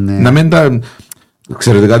ασφάλεια. Να μην τα.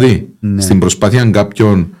 Ξέρετε κάτι, στην προσπάθεια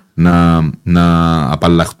κάποιων να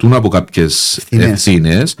απαλλαχτούν από κάποιες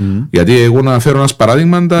ευθύνες, γιατί εγώ να φέρω ένα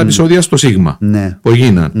παράδειγμα τα επεισόδια στο Σίγμα που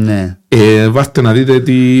έγιναν. Βάρτε να δείτε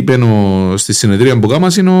τι είπε στη συνεδρία που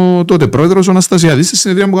κάμας είναι ο τότε πρόεδρος ο Αναστασιάδης στη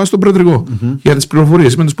συνεδρία που κάμας στον προεδρικό για τις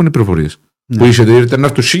πληροφορίες. Είπαν τις πού είναι πληροφορίες. Που είχε να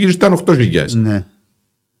έρθουν σίγουροι ήταν 8.000.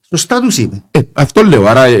 Σωστά τους είπε. Αυτό λέω.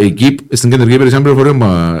 Άρα εκεί στην κεντρική υπηρεσία πληροφοριών,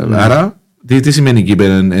 άρα. Τι σημαίνει εκεί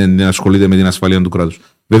να ασχολείται με την ασφαλεία του κράτους?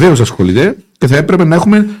 Βεβαίως ασχολείται και θα έπρεπε να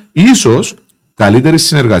έχουμε ίσως καλύτερη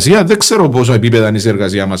συνεργασία. Δεν ξέρω πόσα επίπεδα είναι η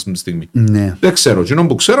συνεργασία μας αυτή τη στιγμή. Δεν ξέρω. Τι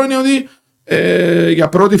που ξέρω είναι ότι για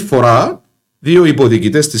πρώτη φορά 2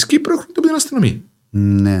 υποδιοικητές της Κύπρου έχουν την αστυνομία.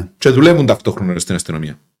 Και δουλεύουν ταυτόχρονα στην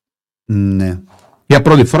αστυνομία. Για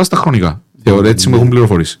πρώτη φορά στα χρονικά. Θεωρώ έτσι μου έχουν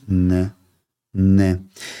πληροφορήσει. Ναι.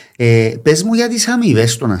 Πες μου για τις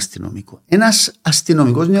αμοιβές των αστυνομικών. Ένας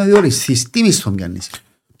αστυνομικός νεοδιοριστής, τι μισθό πιάνεις?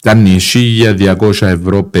 Κάνει 1.200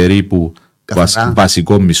 ευρώ περίπου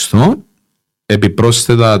βασικό μισθό.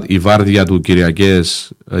 Επιπρόσθετα η βάρδια του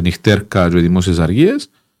Κυριακές, νυχτέρκα και δημόσιες αργίες.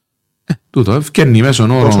 Τούτο, ευκαινεί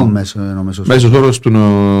μέσον όρο. Μέσος όρος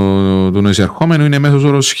του εισερχόμενου είναι μέσος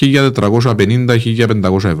όρος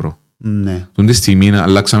 1.450-1.500 ευρώ. Ναι. Τον τη στιγμή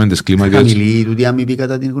αλλάξαμε τις κλίμακες. Χαμηλή του αμοιβή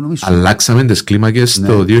κατά την γνώμη σου? Αλλάξαμε τις κλίμακες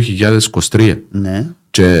το 2023.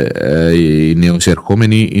 Και οι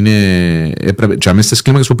νεοεισερχόμενοι είναι. Και αμέσως στις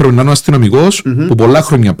κλίμακες που πρέπει να είναι ο αστυνομικός που πολλά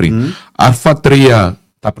χρόνια πριν. Α3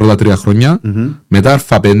 τα πρώτα 3 χρόνια, μετά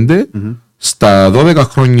Α5, στα 12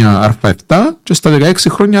 χρόνια Α7 και στα 16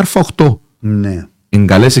 χρόνια Α8. Είναι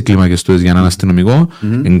καλές οι κλίμακες του για έναν αστυνομικό,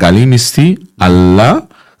 είναι καλή μισθή, αλλά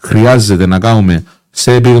χρειάζεται να κάνουμε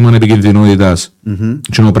σε επίδομα επικινδυνότητας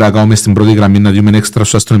και να πρέπει να κάνουμε στην πρώτη γραμμή, να δούμε έξτρα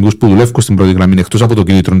στους αστυνομικούς που δουλεύουν στην πρώτη γραμμή εκτός από το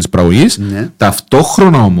κίνητρο της προαγωγής.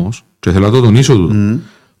 Ταυτόχρονα όμως, και θέλω να το τονίσω του,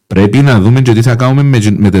 πρέπει να δούμε και τι θα κάνουμε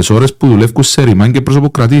με τις ώρες που δουλεύουν σε ρημάν και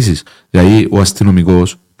προσωποκρατήσεις. Δηλαδή ο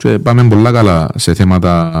αστυνομικός, και πάμε πολλά καλά σε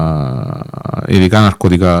θέματα ειδικά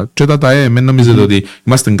ναρκωτικά, και τα ΤΑΕ, μην νομίζετε ότι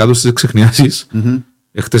είμαστε κάτω στις εξεχνιάσεις.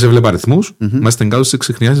 Χτες έβλεπα αριθμούς, είμαστε κάτω στις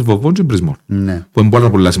εξεχνιάσεις βοβών και μπρισμών, που είναι πάρα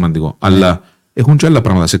πολύ σημαντικό. Αλλά έχουν και άλλα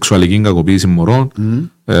πράγματα, σεξουαλική κακοποίηση μωρών,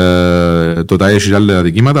 το ΤΑΕ έχει άλλα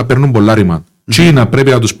αδικήματα, παίρνουν πολλά ρήμα. Και να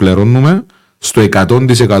πρέπει να τους πληρώνουμε στο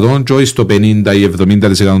 100% και όχι στο 50% ή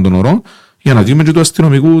 70% των ωρών, για να δούμε και το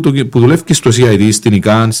αστυνομικού που δουλεύει και στο CID, στην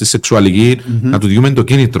ΙΚΑΝ, στη σεξουαλική, να του δούμε το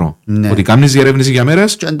κίνητρο. Ότι κάνεις διερεύνηση για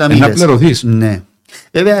μέρες, να πληρωθείς.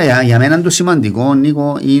 Βέβαια, για μένα το σημαντικό,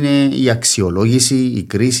 Νίκο, είναι η αξιολόγηση, η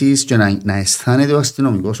κρίση και να αισθάνεται ο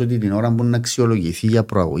αστυνομικός ότι την ώρα που να αξιολογηθεί για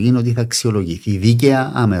προαγωγή είναι ότι θα αξιολογηθεί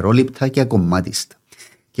δίκαια, αμερόληπτα και ακομμάτιστα.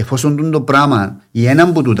 Και εφόσον το πράγμα ή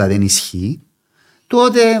έναν που τούτα δεν ισχύει,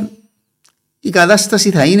 τότε η κατάσταση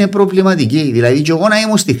θα είναι προβληματική. Δηλαδή, και εγώ να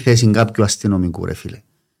ήμουν στη θέση κάποιου αστυνομικού, ρε φίλε,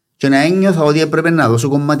 και να ένιωθα ότι έπρεπε να δώσω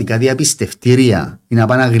κομματικά διαπιστευτήρια ή να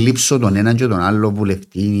πάω να γλύψω τον έναν και τον άλλο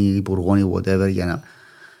βουλευτή, υπουργό ή whatever, για να.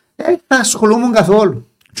 Θα ασχολούμουν καθόλου.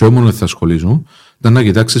 Και όχι μόνο δεν θα ασχολήσω, ήταν να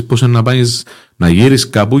κοιτάξεις πώς να πάεις να γύρεις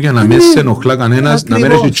κάπου για να μην σε ενοχλά κανένας, να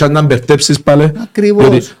μην έχεις τσάν να μπερτέψεις πάλι.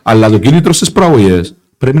 Ακριβώς. Αλλά το κίνητρο στις προαγωγές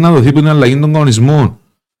πρέπει να δοθεί από την αλλαγή των κανονισμών.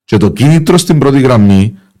 Και το κίνητρο στην πρώτη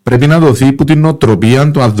γραμμή πρέπει να δοθεί από την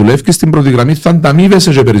νοοτροπία, το να δουλεύει στην πρώτη γραμμή θα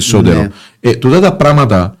ανταμείβεσαι και περισσότερο. Τούτα τα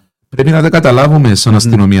πράγματα πρέπει να τα καταλάβουμε σαν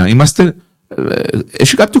αστυνομία.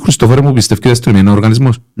 Έχει κάποιο Χριστόφορε που πιστεύει ότι η αστυνομία είναι ο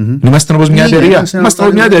οργανισμός. Είμαστε όπως μια εταιρεία. Είμαστε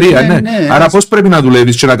όπως μια εταιρεία, ναι. Άρα πώς πρέπει να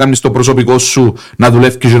δουλεύεις και να κάνεις το προσωπικό σου να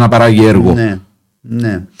δουλεύει και να παράγει έργο.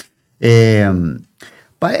 Ναι.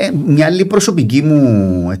 Μια άλλη προσωπική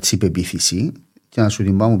μου πεποίθηση, και να σου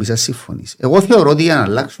την πάω μου πεις αν συμφωνείς. Εγώ θεωρώ ότι για να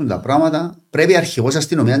αλλάξουν τα πράγματα πρέπει αρχηγός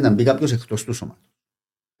αστυνομίας να μπει κάποιος εκτός του σώματος.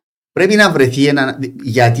 Πρέπει να βρεθεί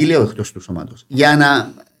γιατί λέω εκτός του σώματος. Για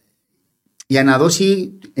να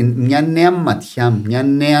δώσει μια νέα ματιά, μια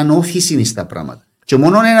νέα όθηση στα πράγματα. Και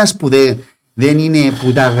μόνο ένας που δεν είναι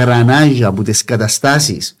που τα γρανάζια, που τις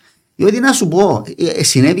καταστάσεις. Διότι να σου πω,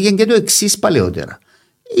 συνέβηκε και το εξής παλαιότερα.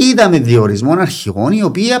 Είδαμε διορισμών αρχηγών οι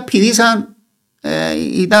οποίοι απειδήσαν,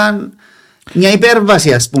 ήταν μια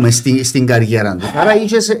υπέρβαση ας πούμε στην καριέρα του. Άρα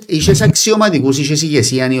είχες αξιωματικούς, είχες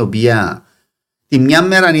ηγεσία η οποία τη μια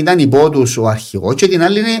μέρα ήταν υπό τους ο αρχηγός και την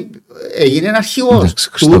άλλη έγινε αρχηγός.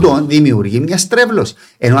 Τούτο δημιουργεί μια στρέβλωση.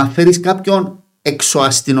 Ενώ αν φέρεις κάποιον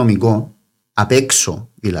εξωαστυνομικό, απ' έξω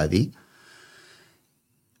δηλαδή,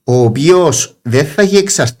 ο οποίος δεν θα έχει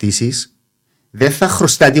εξαρτήσεις, δεν θα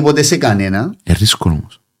χρωστά τίποτε σε κανένα. Ρίσκο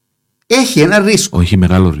όμως. Έχει ένα ρίσκο. Όχι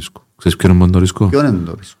μεγάλο ρίσκο. Ξέρεις ποιο είναι το ρίσκο? Ποιο είναι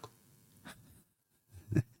το ρίσκο?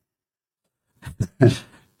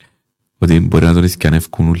 Ότι μπορεί να τον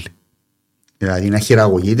ηθικιανεύκουν όλοι. Δηλαδή να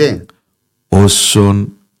χειραγωγείται.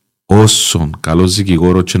 Όσον καλός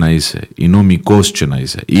δικηγόρος και να είσαι, ή νομικός και να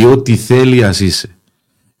είσαι, ή ό,τι θέλει ας είσαι,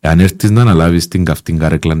 αν έρθεις να αναλάβεις την καυτή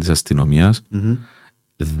καρέκλα της αστυνομίας,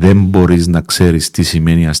 δεν μπορείς να ξέρεις τι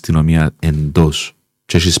σημαίνει αστυνομία εντός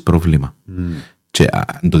και έχεις πρόβλημα. Και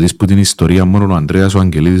αν το δεις που την ιστορία μόνο ο Ανδρέας ο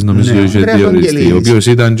Αγγελίδης νομίζω είχε διοριστεί, ο οποίος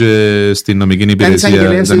ήταν και στην νομική υπηρεσία,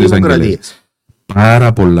 ήταν της Αγγελίας.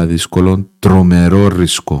 Πάρα πολλά δύσκολο, τρομερό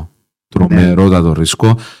ρίσκο. Τρομερότατο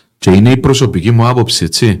ρίσκο και είναι η προσωπική μου άποψη,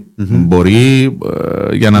 έτσι. Μπορεί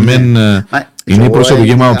για να μην. Είναι η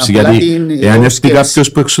προσωπική μου άποψη. Γιατί εάν έρθει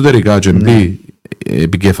κάποιος που εξωτερικά και μπει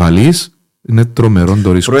επικεφαλής, είναι τρομερό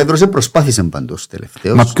το ρίσκο. Πρόεδρος προσπάθησε πάντως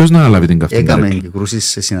τελευταίως. Μα ποιος να αναλάβει την καυτή καρέκλα? Έκαμε κρούσεις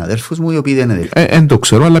σε συναδέλφους μου οι οποίοι δεν είναι. Δεν το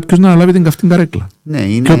ξέρω, αλλά ποιος να αναλάβει την καυτή καρέκλα?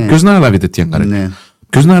 Ποιος να αναλάβει τέτοια καρέκλα?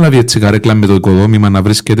 Ποιος να αναλάβει έτσι καρέκλα με το οικοδόμημα να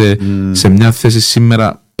βρίσκεται σε μια θέση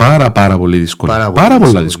σήμερα πάρα πολύ δύσκολη. Πάρα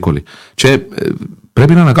πολλά δύσκολη. Και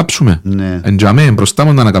πρέπει να ανακάψουμε. Εντιαμέ, μπροστά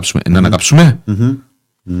μου να ανακάψουμε. Να ανακάψουμε.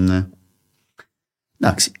 Ναι.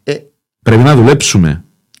 Εντάξει. Πρέπει να δουλέψουμε.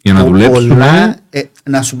 Για να δουλέψουμε.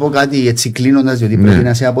 Να σου πω κάτι έτσι κλείνοντας, διότι πρέπει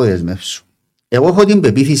να σε αποδεσμεύσω. Εγώ έχω την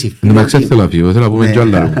πεπίθηση. Εντάξει, θέλω να φύγω. Θέλω να πούμε κι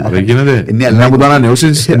άλλα. Να μου το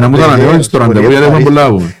ανανεώσεις το ραντεβού, γιατί έχουμε πολλά να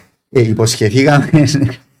πούμε. Υποσχεθήκαμε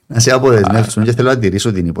να σε αποδεσμεύσουν και θέλω να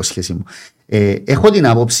τηρήσω την υπόσχεση μου. Έχω την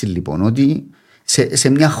άποψη λοιπόν ότι σε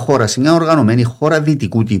μια χώρα, σε μια οργανωμένη χώρα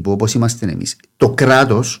δυτικού τύπου όπως είμαστε εμείς, το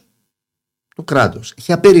κράτος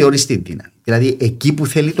έχει απεριόριστη δύναμη. Δηλαδή εκεί που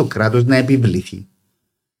θέλει το κράτος να επιβληθεί,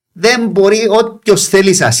 δεν μπορεί όποιος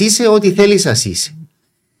θέλει σας είσαι, ό,τι θέλει σας είσαι.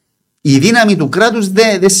 Η δύναμη του κράτους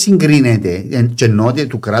δεν συγκρίνεται. Και εννοείται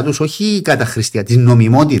του κράτους, όχι η καταχρηστία, της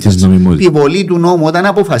νομιμότητας. Η επιβολή του νόμου, όταν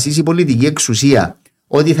αποφασίσει η πολιτική εξουσία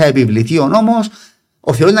ότι θα επιβληθεί ο νόμος,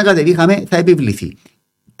 ο Θεός να κατεβήχαμε, θα επιβληθεί.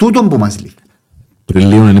 Τούτον που μας λείπει. Πριν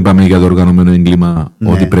λίγο δεν είπαμε για το οργανωμένο έγκλημα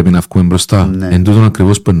ότι πρέπει να βγούμε μπροστά. Εν τούτον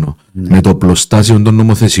ακριβώς που εννοώ. Με το πλωστάσιο των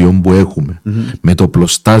νομοθεσιών που έχουμε, με το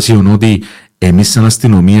πλωστάσιο ότι εμείς σαν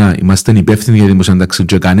αστυνομία είμαστε υπεύθυνοι για τη δημοσιοτάξη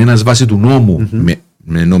και κανένας βάσει του νόμου.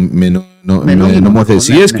 Με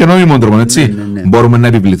νομοθεσίες και νόμιμων τρόπων, έτσι. Μπορούμε να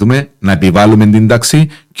επιβληθούμε, να επιβάλλουμε την τάξη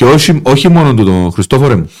και όχι μόνο τούτο,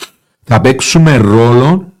 Χριστόφορε μου. Θα παίξουμε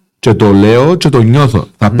ρόλο, και το λέω και το νιώθω,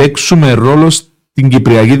 θα παίξουμε ρόλο στην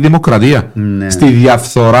Κυπριακή Δημοκρατία, στη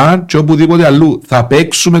διαφθορά και οπουδήποτε αλλού. Θα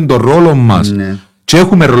παίξουμε τον ρόλο μας. Και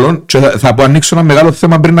έχουμε ρόλο, και θα ανοίξω ένα μεγάλο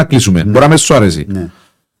θέμα πριν να κλείσουμε. Μπορεί να με σου αρέσει.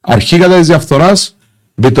 Αρχή κατά της διαφθοράς,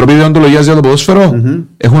 Επιτροπή Διοντολογίας για το ποδόσφαιρο,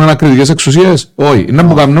 έχουν ανακριτικές εξουσίες? Όχι. Είναι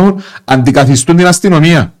που κάνουν, αντικαθιστούν την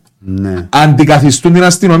αστυνομία. Αντικαθιστούν την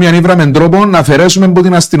αστυνομία. Αν ήβραμε τρόπο να αφαιρέσουμε από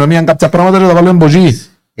την αστυνομία κάποια πράγματα και να τα βάλουμε από εκεί.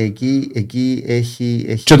 Εκεί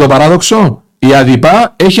έχει. Και το παράδοξο, Η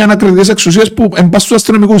ΑΔΙΠΑ έχει ανακριτικές εξουσίες που εμπάσχουν στους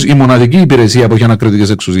αστυνομικούς. Η μοναδική υπηρεσία που έχει ανακριτικές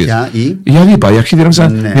εξουσίες. Η ΑΔΙΠΑ, η αρχή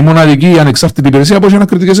διερεύνησης, η μοναδική ανεξάρτητη υπηρεσία που έχει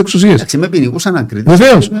ανακριτικές εξουσίες. Εντάξει, με ποινικούς ανακριτές.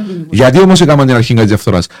 Βεβαίως. Γιατί όμως έκαναμε την αρχή της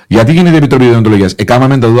διαφθοράς? Γιατί γίνεται η Επιτροπή Δεοντολογίας?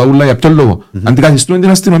 Έκαναμε τα δούδα για ποιον λόγο? Αντικαθιστούμε την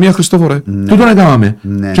αστυνομία, Χριστόφορε. Τούτον έκαναμε.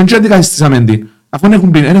 Και δεν αντικαθιστήσαμε την. Αφού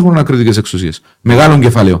δεν έχουν ανακριτικές εξουσίες. Μεγάλο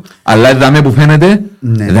κεφάλαιο. Αλλά εδώ που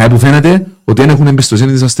φαίνεται ότι δεν έχουν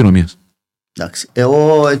εμπιστοσύνη της αστυνομίας. Εντάξει,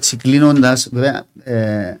 εγώ έτσι κλείνοντας, βέβαια,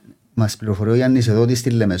 μας πληροφορεί ο Γιάννης εδώ ότι στη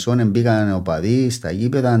Λεμεσόν μπήκαν οπαδοί στα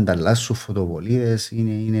γήπεδα, ανταλλάσσουν φωτοβολίδες,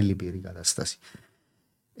 είναι λυπηρή η κατάσταση.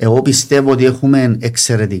 Εγώ πιστεύω ότι έχουμε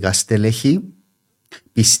εξαιρετικά στελέχη.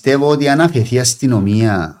 Πιστεύω ότι αν αφαιθεί η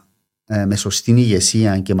αστυνομία με σωστή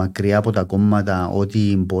ηγεσία και μακριά από τα κόμματα,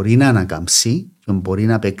 ότι μπορεί να ανακαμψεί και μπορεί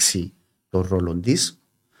να παίξει τον ρόλο της.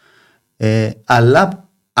 Αλλά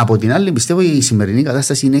από την άλλη πιστεύω ότι η σημερινή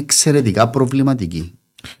κατάσταση είναι εξαιρετικά προβληματική.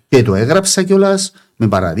 Και το έγραψα κιόλας με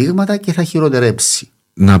παραδείγματα και θα χειροτερέψει.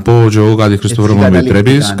 Να πω και εγώ κάτι, Χριστόφορο, μου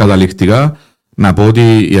επιτρέπεις, καταληκτικά, να πω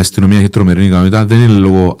ότι η αστυνομία έχει τρομερή ικανότητα. Δεν είναι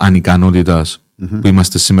λόγω ανικανότητας που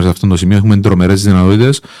είμαστε σήμερα σε αυτό το σημείο. Έχουμε τρομερές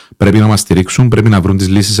δυνατότητες. Πρέπει να μας στηρίξουν, πρέπει να βρουν τις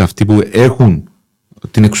λύσεις αυτοί που έχουν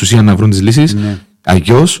την εξουσία να βρουν τις λύσεις.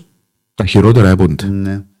 Αλλιώς τα χειρότερα έπονται.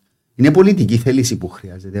 Είναι πολιτική θέληση που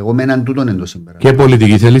χρειάζεται. Εγώ με έναν τούτον εντός συμπεράσματος. Και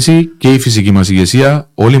πολιτική θέληση και η φυσική μας ηγεσία,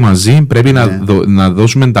 όλοι μαζί πρέπει να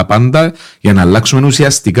δώσουμε τα πάντα για να αλλάξουμε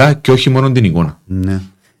ουσιαστικά και όχι μόνο την εικόνα.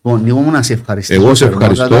 Λοιπόν, Νίκο μου, να σε ευχαριστήσω. Εγώ σε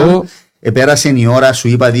ευχαριστώ. Επέρασε η ώρα, σου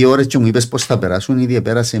είπα 2 ώρες και μου είπες πώς θα περάσουν. Ήδη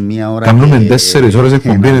επέρασε 1 ώρα. Κάνουμε 4 ώρες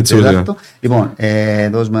εκπομπή, έτσι. Λοιπόν,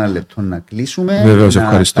 δώσουμε ένα λεπτό να κλείσουμε. Βεβαίως,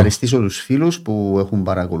 να ευχαριστήσω τους φίλους που έχουν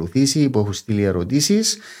παρακολουθήσει, που έχουν στείλει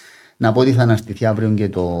ερωτήσεις. Να πω ότι θα αναρτηθεί αύριο και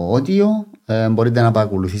το όντιο. Μπορείτε να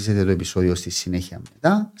παρακολουθήσετε το επεισόδιο στη συνέχεια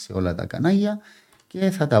μετά, σε όλα τα κανάλια. Και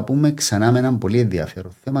θα τα πούμε ξανά με έναν πολύ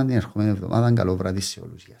ενδιαφέρον θέμα την ερχόμενη εβδομάδα. Καλό βράδυ σε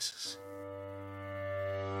όλους. Γεια σας.